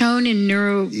 It's shown in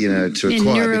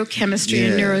neurochemistry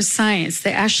and neuroscience.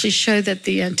 They actually show that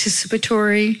the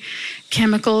anticipatory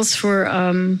chemicals for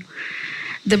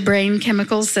the brain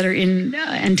chemicals that are in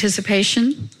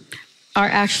anticipation are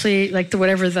actually like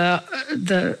whatever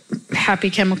the happy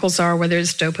chemicals are, whether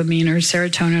it's dopamine or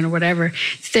serotonin or whatever,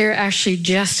 they're actually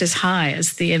just as high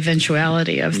as the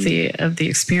eventuality of the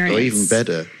experience. Or even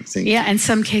better, I think. Yeah, in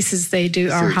some cases they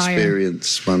are higher.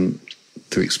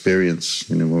 Through experience,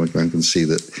 one can see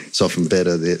that it's often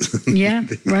better. Yeah,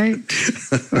 right.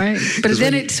 But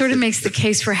then it sort of makes the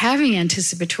case for having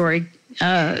anticipatory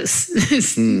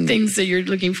things that you're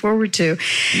looking forward to,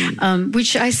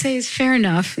 which I say is fair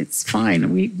enough. It's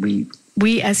fine.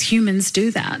 We as humans do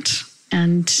that,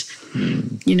 and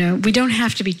we don't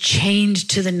have to be chained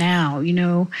to the now.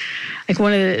 Like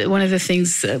one of the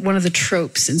things, one of the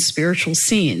tropes in spiritual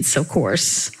scenes, of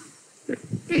course,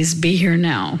 is be here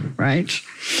now, right?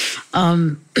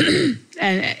 And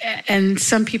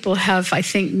some people have, I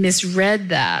think, misread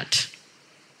that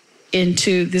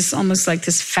into this almost like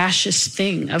this fascist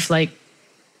thing of like,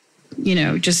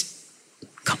 just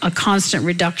a constant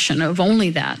reduction of only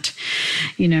that,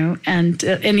 and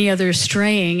any other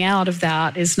straying out of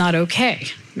that is not okay,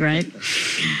 right?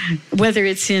 Whether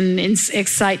it's in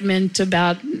excitement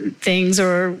about things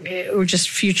or just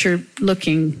future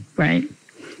looking, right?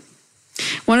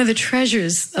 One of the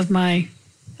treasures of my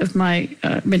of my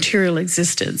material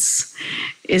existence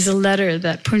is a letter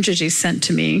that Poonjaji sent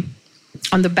to me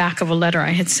on the back of a letter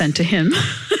I had sent to him.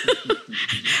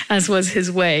 As was his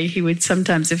way. He would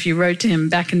sometimes, if you wrote to him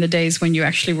back in the days when you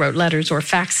actually wrote letters or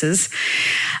faxes,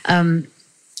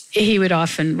 he would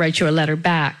often write you a letter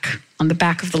back on the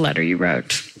back of the letter you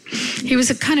wrote. He was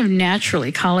a kind of natural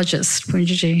ecologist,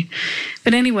 Poonjaji.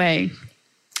 But anyway,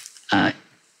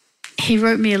 he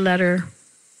wrote me a letter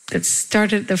that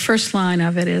started, the first line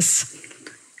of it is,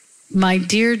 "My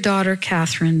dear daughter,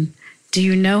 Catherine, do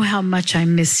you know how much I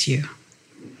miss you?"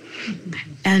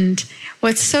 And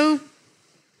what's so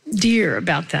dear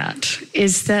about that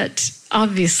is that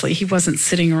obviously he wasn't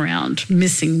sitting around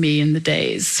missing me in the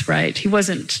days, right? He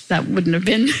wasn't, that wouldn't have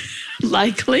been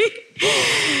likely.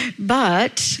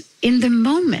 But in the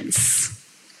moments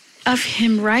of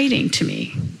him writing to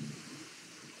me,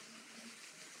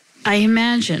 I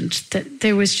imagined that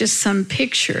there was just some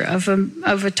picture of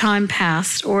a time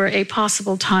past or a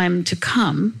possible time to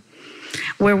come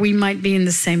where we might be in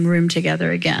the same room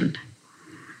together again.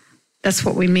 That's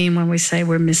what we mean when we say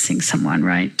we're missing someone,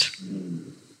 right?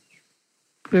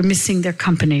 We're missing their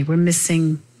company. We're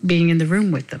missing being in the room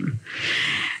with them.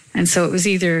 And so it was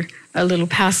either a little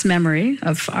past memory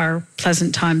of our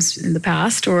pleasant times in the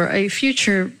past or a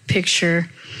future picture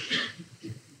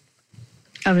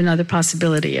of another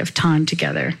possibility of time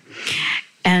together.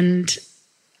 And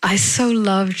I so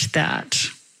loved that.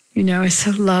 You know, I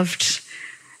so loved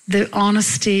the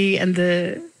honesty and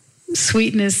the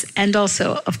sweetness, and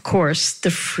also, of course,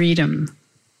 the freedom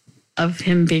of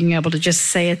him being able to just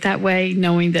say it that way,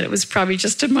 knowing that it was probably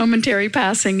just a momentary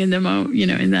passing in the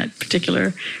in that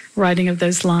particular writing of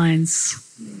those lines.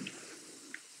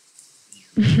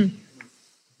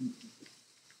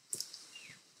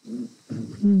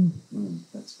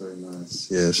 That's very nice.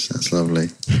 Yes, that's lovely.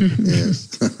 Yes.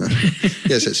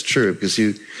 Yes, it's true, because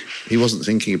he wasn't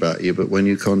thinking about you, but when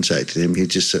you contacted him, he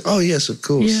just said, "Oh, yes, of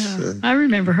course." Yeah, I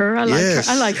remember her. I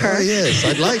like her. Oh, yes,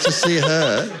 I'd like to see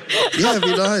her. Yeah, it'd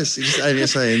be nice. You just only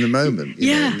say in the moment.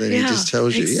 And then he just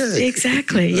tells you,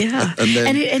 exactly, yeah.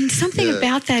 and something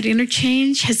about that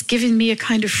interchange has given me a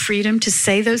kind of freedom to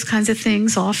say those kinds of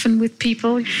things often with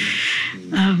people.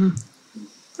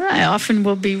 I often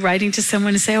will be writing to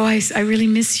someone and say, "Oh, I really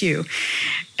miss you."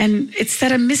 And it's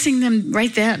that I'm missing them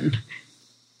right then.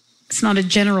 It's not a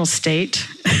general state.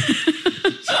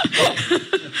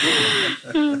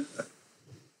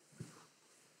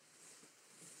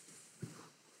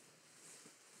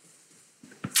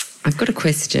 I've got a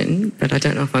question, but I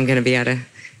don't know if I'm going to be able to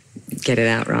get it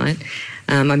out right.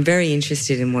 I'm very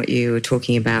interested in what you were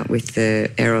talking about with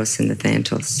the Eros and the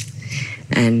Thanatos.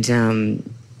 And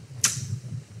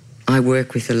I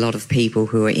work with a lot of people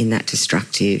who are in that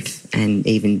destructive and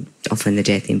even often the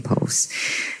death impulse.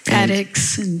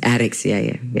 Addicts. Addicts,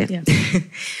 yeah.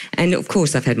 And of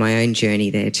course, I've had my own journey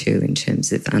there too in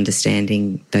terms of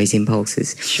understanding those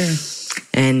impulses. Sure.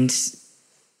 And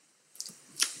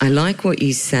I like what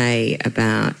you say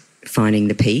about finding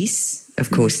the peace. Of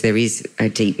course, there is a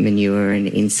deep manure and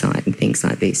insight and things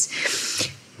like this.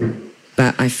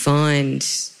 But I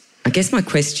guess my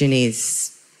question is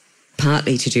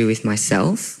partly to do with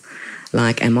myself.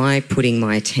 Like, am I putting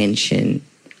my attention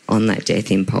on that death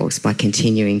impulse by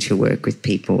continuing to work with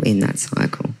people in that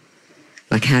cycle?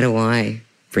 Like, how do I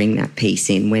bring that peace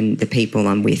in when the people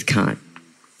I'm with can't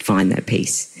find that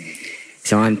peace?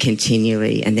 So I'm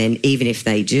continually, and then even if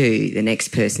they do, the next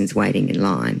person's waiting in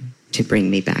line to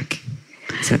bring me back.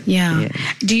 So, yeah.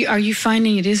 Are you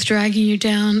finding it is dragging you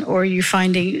down, or are you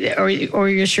finding, or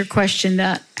is your question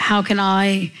that how can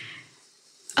I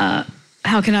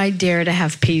dare to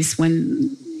have peace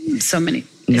when so many?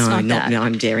 No,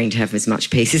 I'm daring to have as much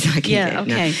peace as I can get.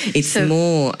 Okay. No, it's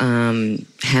more,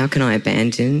 how can I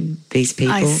abandon these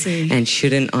people? I see. And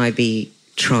shouldn't I be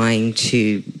trying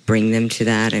to bring them to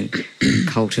that and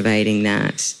cultivating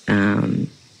that?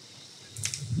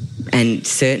 And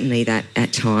certainly that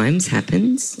at times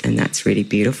happens, and that's really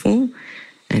beautiful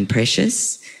and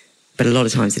precious, but a lot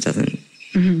of times it doesn't.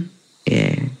 Mm-hmm.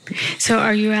 Yeah. So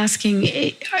are you asking...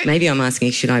 Maybe I'm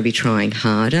asking, should I be trying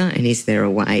harder, and is there a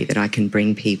way that I can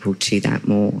bring people to that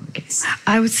more, I guess?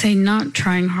 I would say not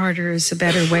trying harder is a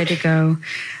better way to go.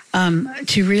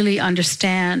 To really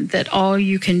understand that all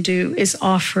you can do is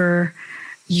offer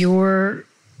your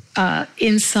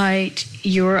insight,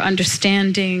 your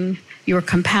understanding, your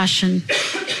compassion.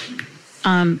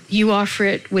 You offer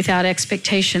it without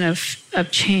expectation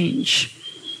of change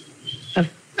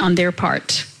on their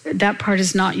part. That part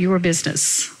is not your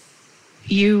business.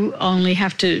 You only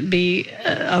have to be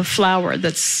a flower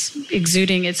that's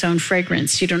exuding its own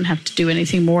fragrance. You don't have to do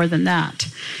anything more than that.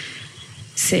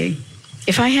 See,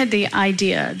 if I had the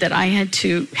idea that I had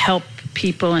to help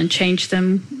people and change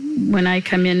them when I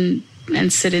come in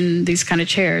and sit in these kind of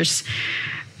chairs,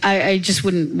 I just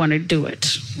wouldn't want to do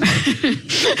it.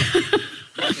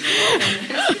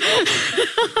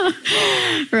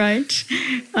 Right?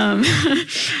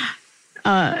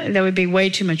 That would be way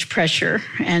too much pressure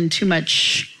and too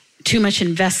much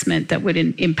investment that would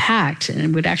impact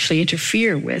and would actually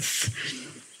interfere with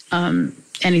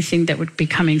anything that would be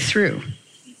coming through.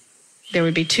 There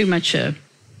would be too much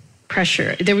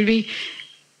pressure.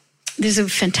 There's a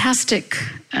fantastic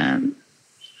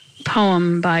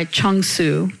poem by Chuang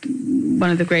Tzu, one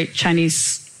of the great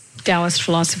Chinese Taoist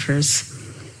philosophers.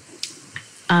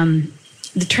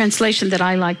 The translation that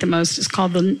I like the most is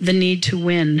called The Need to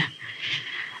Win.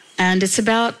 And it's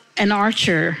about an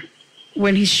archer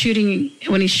when he's shooting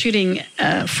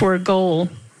for a goal,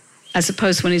 as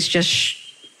opposed to when he's just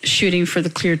shooting for the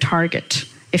clear target.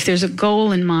 If there's a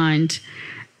goal in mind,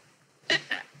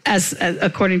 as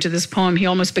according to this poem, he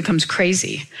almost becomes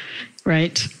crazy,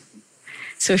 right?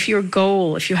 So if you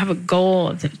have a goal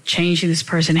of changing this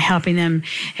person, helping them,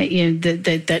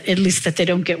 that at least that they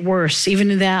don't get worse,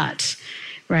 even that,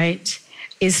 right,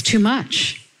 is too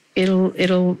much. It'll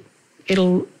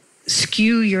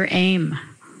skew your aim,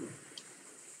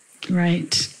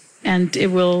 right? And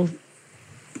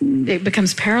it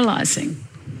becomes paralyzing.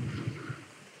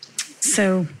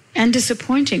 So, and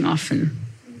disappointing often,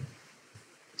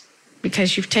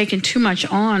 because you've taken too much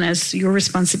on as your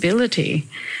responsibility.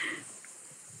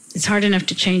 It's hard enough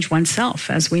to change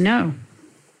oneself, as we know,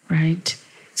 right?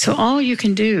 So all you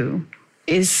can do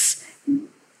is,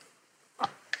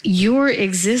 your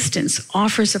existence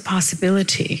offers a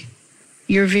possibility.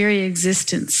 Your very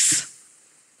existence,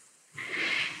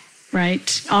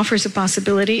 right, offers a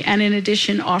possibility, and in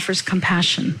addition offers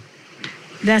compassion.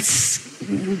 That's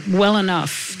well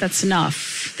enough. That's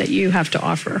enough that you have to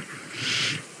offer.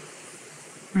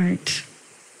 Right.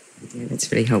 Yeah,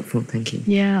 that's really helpful. Thank you.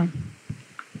 Yeah.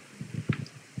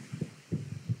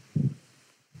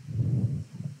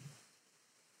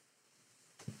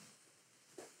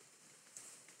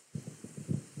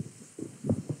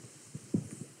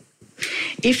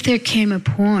 If there came a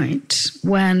point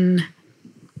when,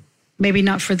 maybe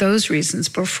not for those reasons,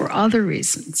 but for other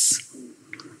reasons,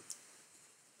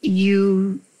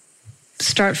 you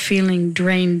start feeling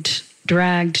drained,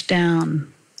 dragged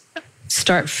down,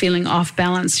 start feeling off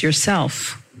balance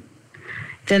yourself,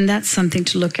 then that's something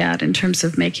to look at in terms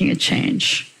of making a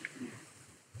change.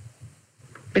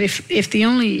 But if the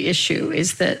only issue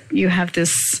is that you have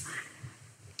this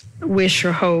wish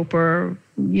or hope or,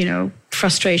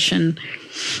 frustration,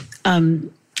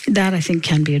 that I think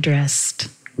can be addressed.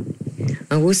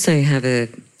 I also have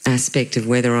an aspect of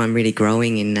whether I'm really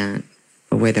growing in that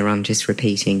or whether I'm just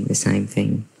repeating the same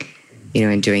thing,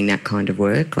 and doing that kind of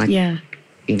work. Yeah.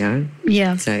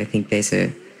 Yeah. So I think there's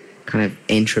a kind of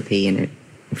entropy in it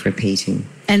of repeating.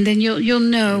 And then you'll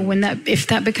know if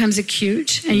that becomes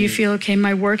acute and you feel, okay,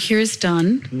 my work here is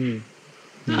done,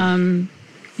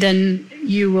 then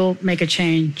you will make a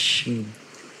change.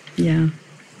 Yeah.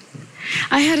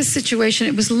 I had a situation,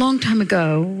 it was a long time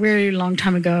ago, really long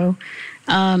time ago.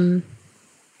 I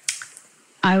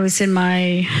was in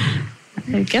my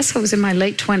late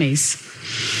 20s.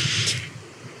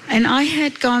 And I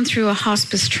had gone through a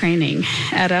hospice training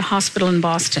at a hospital in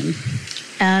Boston.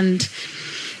 And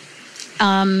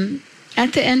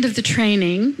at the end of the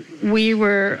training,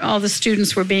 all the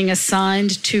students were being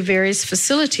assigned to various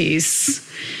facilities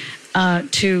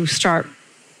to start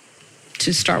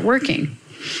working.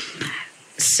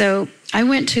 So I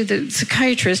went to the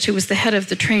psychiatrist who was the head of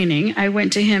the training. I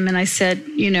went to him and I said,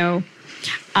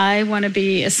 I want to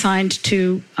be assigned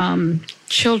to the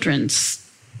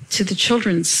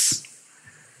children's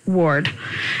ward.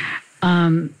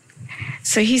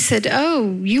 So he said,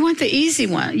 oh, you want the easy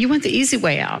one. You want the easy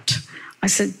way out. I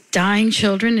said, dying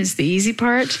children is the easy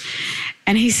part.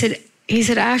 And he said,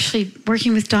 actually,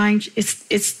 working with dying,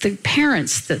 it's the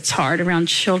parents that's hard around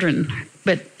children.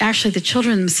 But actually, the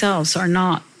children themselves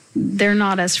they're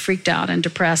not as freaked out and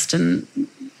depressed. And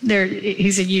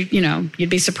he said, you'd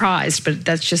be surprised, but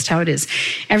that's just how it is.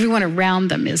 Everyone around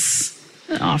them is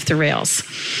off the rails.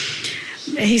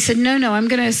 He said, no, I'm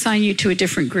going to assign you to a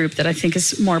different group that I think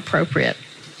is more appropriate.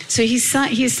 So he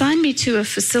assigned me to a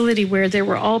facility where there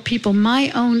were all people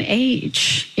my own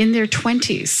age, in their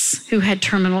 20s, who had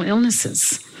terminal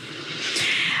illnesses.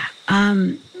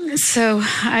 So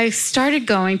I started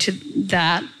going to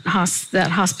that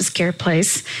hospice care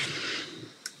place,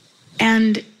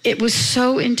 and it was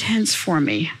so intense for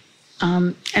me,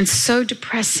 and so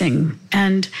depressing.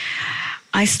 And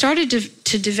I started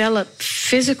to develop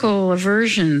physical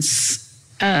aversions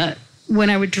when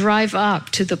I would drive up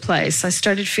to the place, I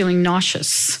started feeling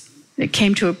nauseous. It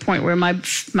came to a point where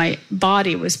my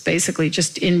body was basically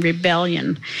just in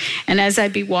rebellion. And as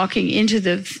I'd be walking into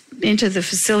the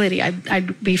facility,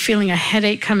 I'd be feeling a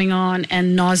headache coming on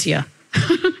and nausea.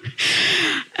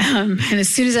 And as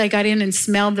soon as I got in and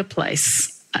smelled the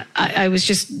place, I was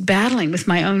just battling with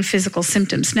my own physical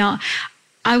symptoms. Now,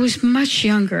 I was much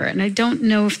younger, and I don't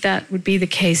know if that would be the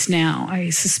case now.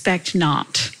 I suspect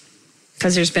not,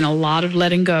 because there's been a lot of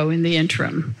letting go in the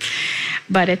interim.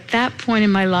 But at that point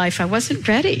in my life, I wasn't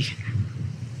ready.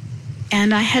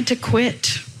 And I had to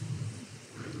quit.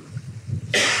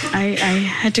 I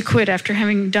had to quit after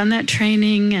having done that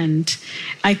training, and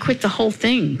I quit the whole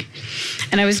thing.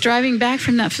 And I was driving back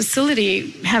from that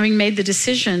facility, having made the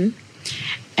decision.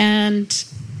 And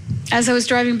as I was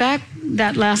driving back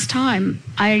that last time,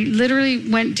 I literally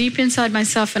went deep inside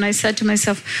myself, and I said to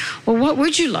myself, well, what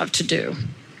would you love to do?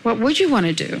 What would you want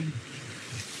to do?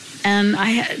 And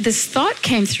this thought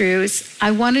came through, is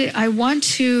I want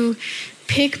to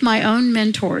pick my own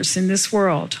mentors in this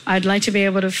world. I'd like to be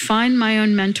able to find my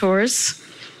own mentors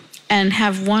and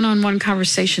have one-on-one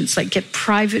conversations, like get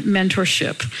private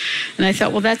mentorship. And I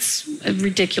thought, well, that's a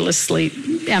ridiculously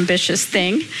ambitious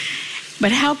thing.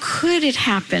 But how could it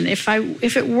happen? If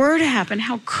it were to happen,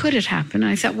 how could it happen?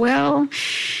 And I thought, well,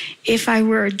 if I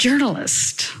were a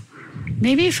journalist,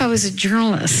 maybe if I was a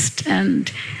journalist,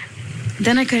 and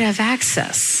then I could have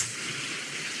access.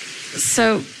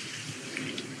 So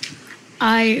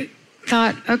I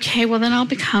thought, okay, well, then I'll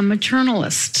become a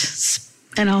journalist,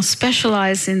 and I'll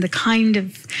specialize in the kind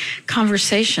of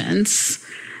conversations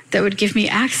that would give me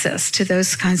access to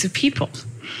those kinds of people.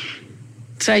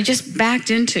 So I just backed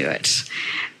into it.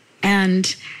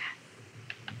 And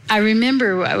I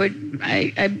remember I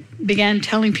began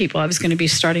telling people I was going to be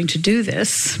starting to do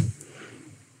this.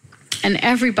 And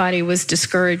everybody was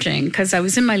discouraging, because I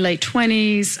was in my late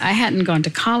 20s. I hadn't gone to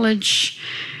college.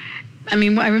 I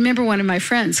mean, I remember one of my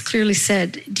friends clearly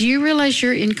said, do you realize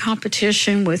you're in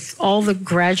competition with all the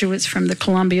graduates from the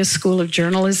Columbia School of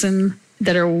Journalism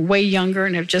that are way younger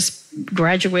and have just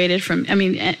graduated from,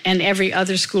 and every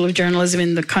other school of journalism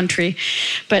in the country.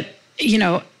 But,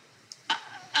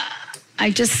 I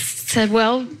just said,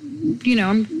 well,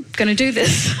 I'm going to do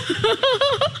this.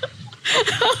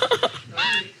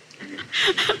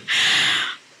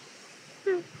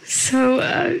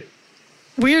 So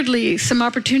weirdly, some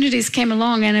opportunities came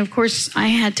along, and of course, I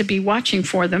had to be watching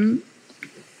for them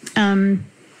and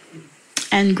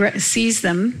seize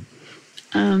them.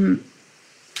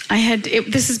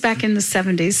 This is back in the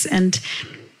 70s, and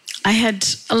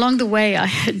along the way, I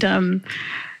had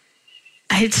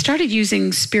started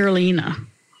using spirulina,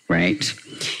 right?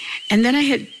 And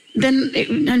then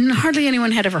and hardly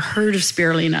anyone had ever heard of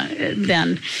spirulina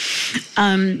then.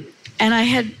 And I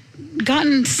had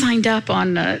gotten signed up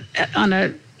on a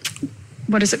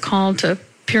what is it called, a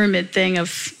pyramid thing of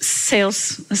a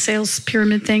sales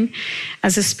pyramid thing,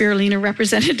 as a spirulina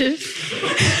representative.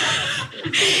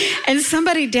 And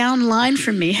somebody down line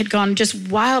from me had gone just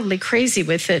wildly crazy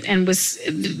with it and was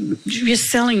just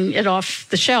selling it off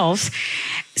the shelves.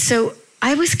 So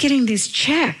I was getting these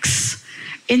checks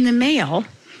in the mail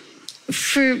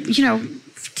for,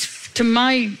 to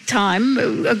my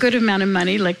time, a good amount of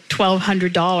money, like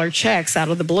 $1,200 checks out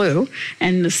of the blue.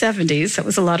 And in the 70s, that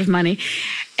was a lot of money.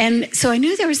 And so I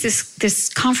knew there was this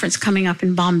conference coming up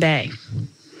in Bombay,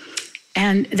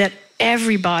 and that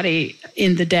everybody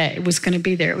in the day was going to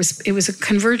be there. It was a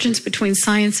convergence between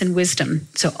science and wisdom.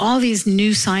 So all these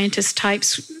new scientist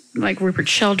types, like Rupert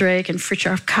Sheldrake and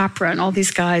Fritjof Capra and all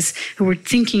these guys who were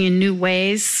thinking in new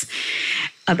ways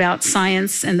about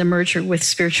science and the merger with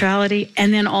spirituality.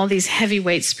 And then all these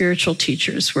heavyweight spiritual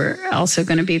teachers were also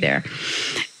going to be there.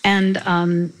 And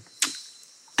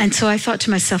so I thought to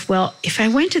myself, well, if I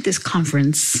went to this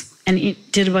conference and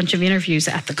did a bunch of interviews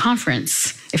at the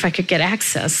conference, if I could get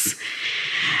access,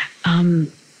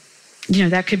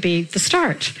 that could be the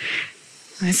start.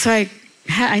 And so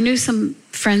I knew some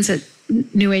friends at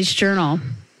New Age Journal.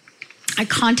 I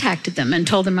contacted them and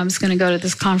told them I was going to go to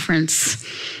this conference,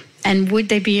 and would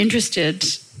they be interested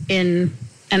in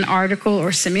an article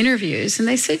or some interviews? And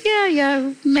they said,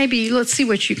 yeah, maybe, let's see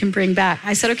what you can bring back.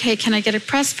 I said, okay, can I get a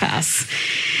press pass?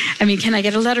 Can I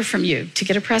get a letter from you to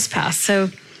get a press pass? So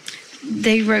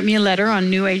they wrote me a letter on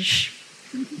New Age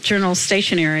Journal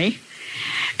stationery,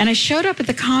 and I showed up at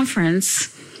the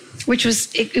conference, which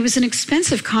was, it was an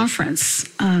expensive conference.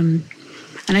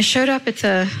 And I showed up at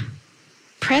the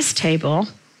press table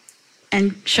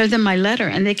and showed them my letter,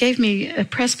 and they gave me a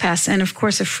press pass and, of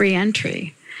course, a free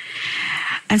entry.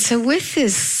 And so with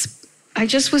this, I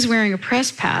just was wearing a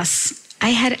press pass, I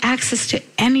had access to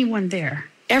anyone there,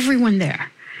 everyone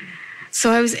there.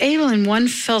 So I was able in one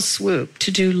fell swoop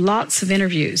to do lots of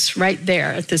interviews right there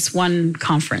at this one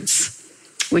conference,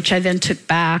 which I then took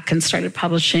back and started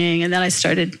publishing. And then I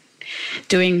started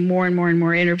doing more and more and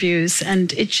more interviews.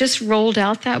 And it just rolled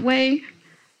out that way.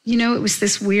 You know, it was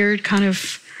this weird kind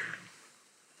of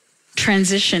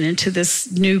transition into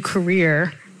this new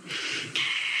career.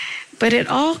 But it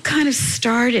all kind of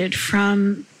started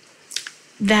from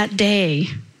that day,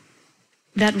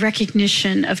 that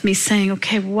recognition of me saying,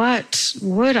 okay, what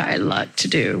would I like to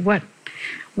do?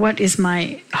 What is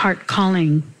my heart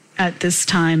calling at this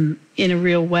time in a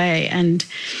real way? And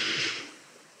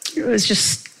it was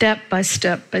just step by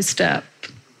step by step.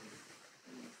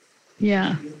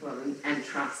 Yeah. And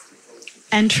trust.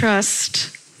 And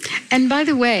trust. And by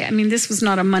the way, I mean, this was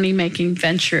not a money-making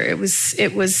venture. It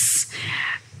was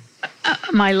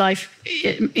my life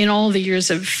in all the years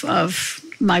of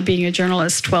my being a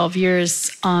journalist, 12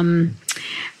 years,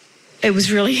 it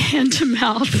was really hand to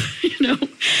mouth, you know.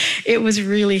 It was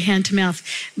really hand to mouth.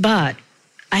 But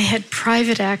I had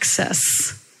private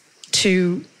access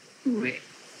to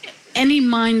any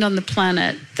mind on the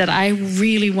planet that I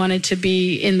really wanted to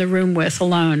be in the room with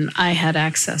alone. I had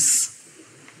access,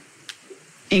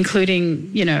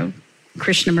 including, you know,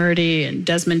 Krishnamurti and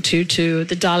Desmond Tutu,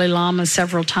 the Dalai Lama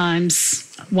several times,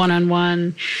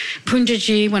 one-on-one.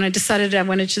 Punjaji, when I decided I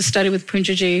wanted to study with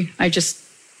Punjaji,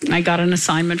 I got an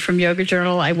assignment from Yoga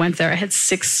Journal. I went there. I had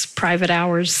 6 private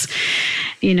hours.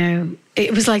 You know,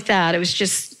 it was like that. It was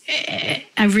just,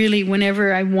 I really,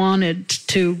 whenever I wanted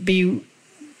to be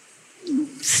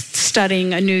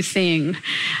studying a new thing,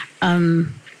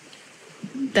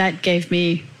 that gave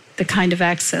me the kind of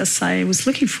access I was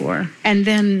looking for. And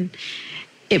then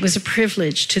it was a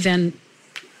privilege to then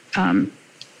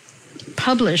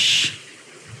publish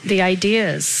the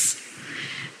ideas.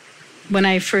 When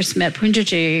I first met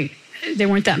Punjaji, there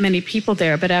weren't that many people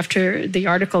there, but after the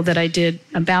article that I did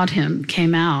about him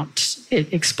came out,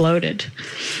 it exploded.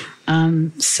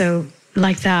 So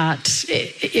like that,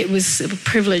 it was a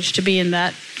privilege to be in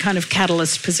that kind of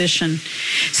catalyst position.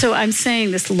 So I'm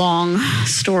saying this long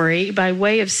story by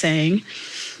way of saying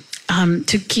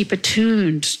to keep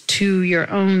attuned to your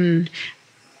own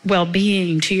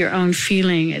well-being, to your own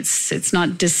feeling. It's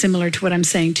not dissimilar to what I'm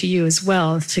saying to you as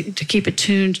well, to keep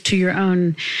attuned to your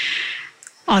own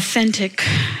authentic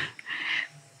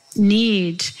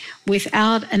need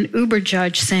without an uber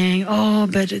judge saying, oh,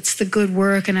 but it's the good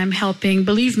work and I'm helping.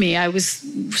 Believe me, I was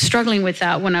struggling with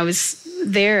that when I was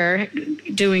there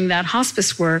doing that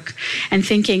hospice work and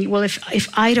thinking, well, if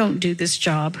I don't do this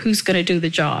job, who's going to do the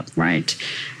job, right?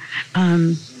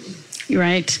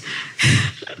 Right?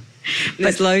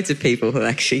 There's loads of people who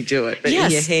actually do it, but yes,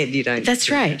 in your head you don't. That's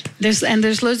right.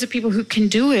 There's loads of people who can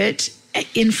do it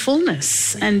in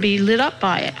fullness and be lit up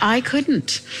by it. I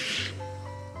couldn't.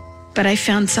 But I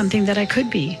found something that I could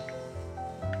be,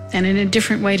 and in a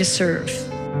different way to serve.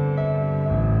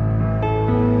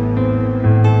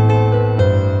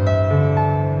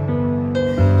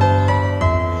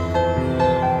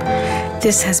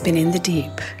 This has been In the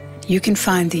Deep. You can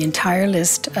find the entire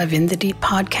list of In the Deep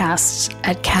podcasts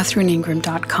at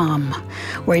katherineingram.com,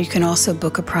 where you can also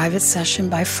book a private session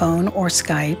by phone or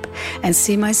Skype and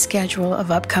see my schedule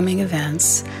of upcoming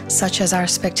events, such as our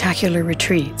spectacular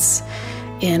retreats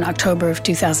in October of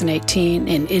 2018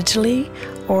 in Italy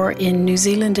or in New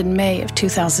Zealand in May of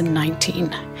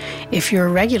 2019. If you're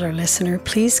a regular listener,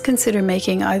 please consider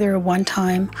making either a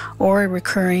one-time or a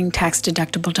recurring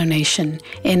tax-deductible donation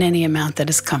in any amount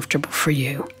that is comfortable for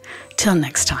you. Till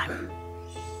next time.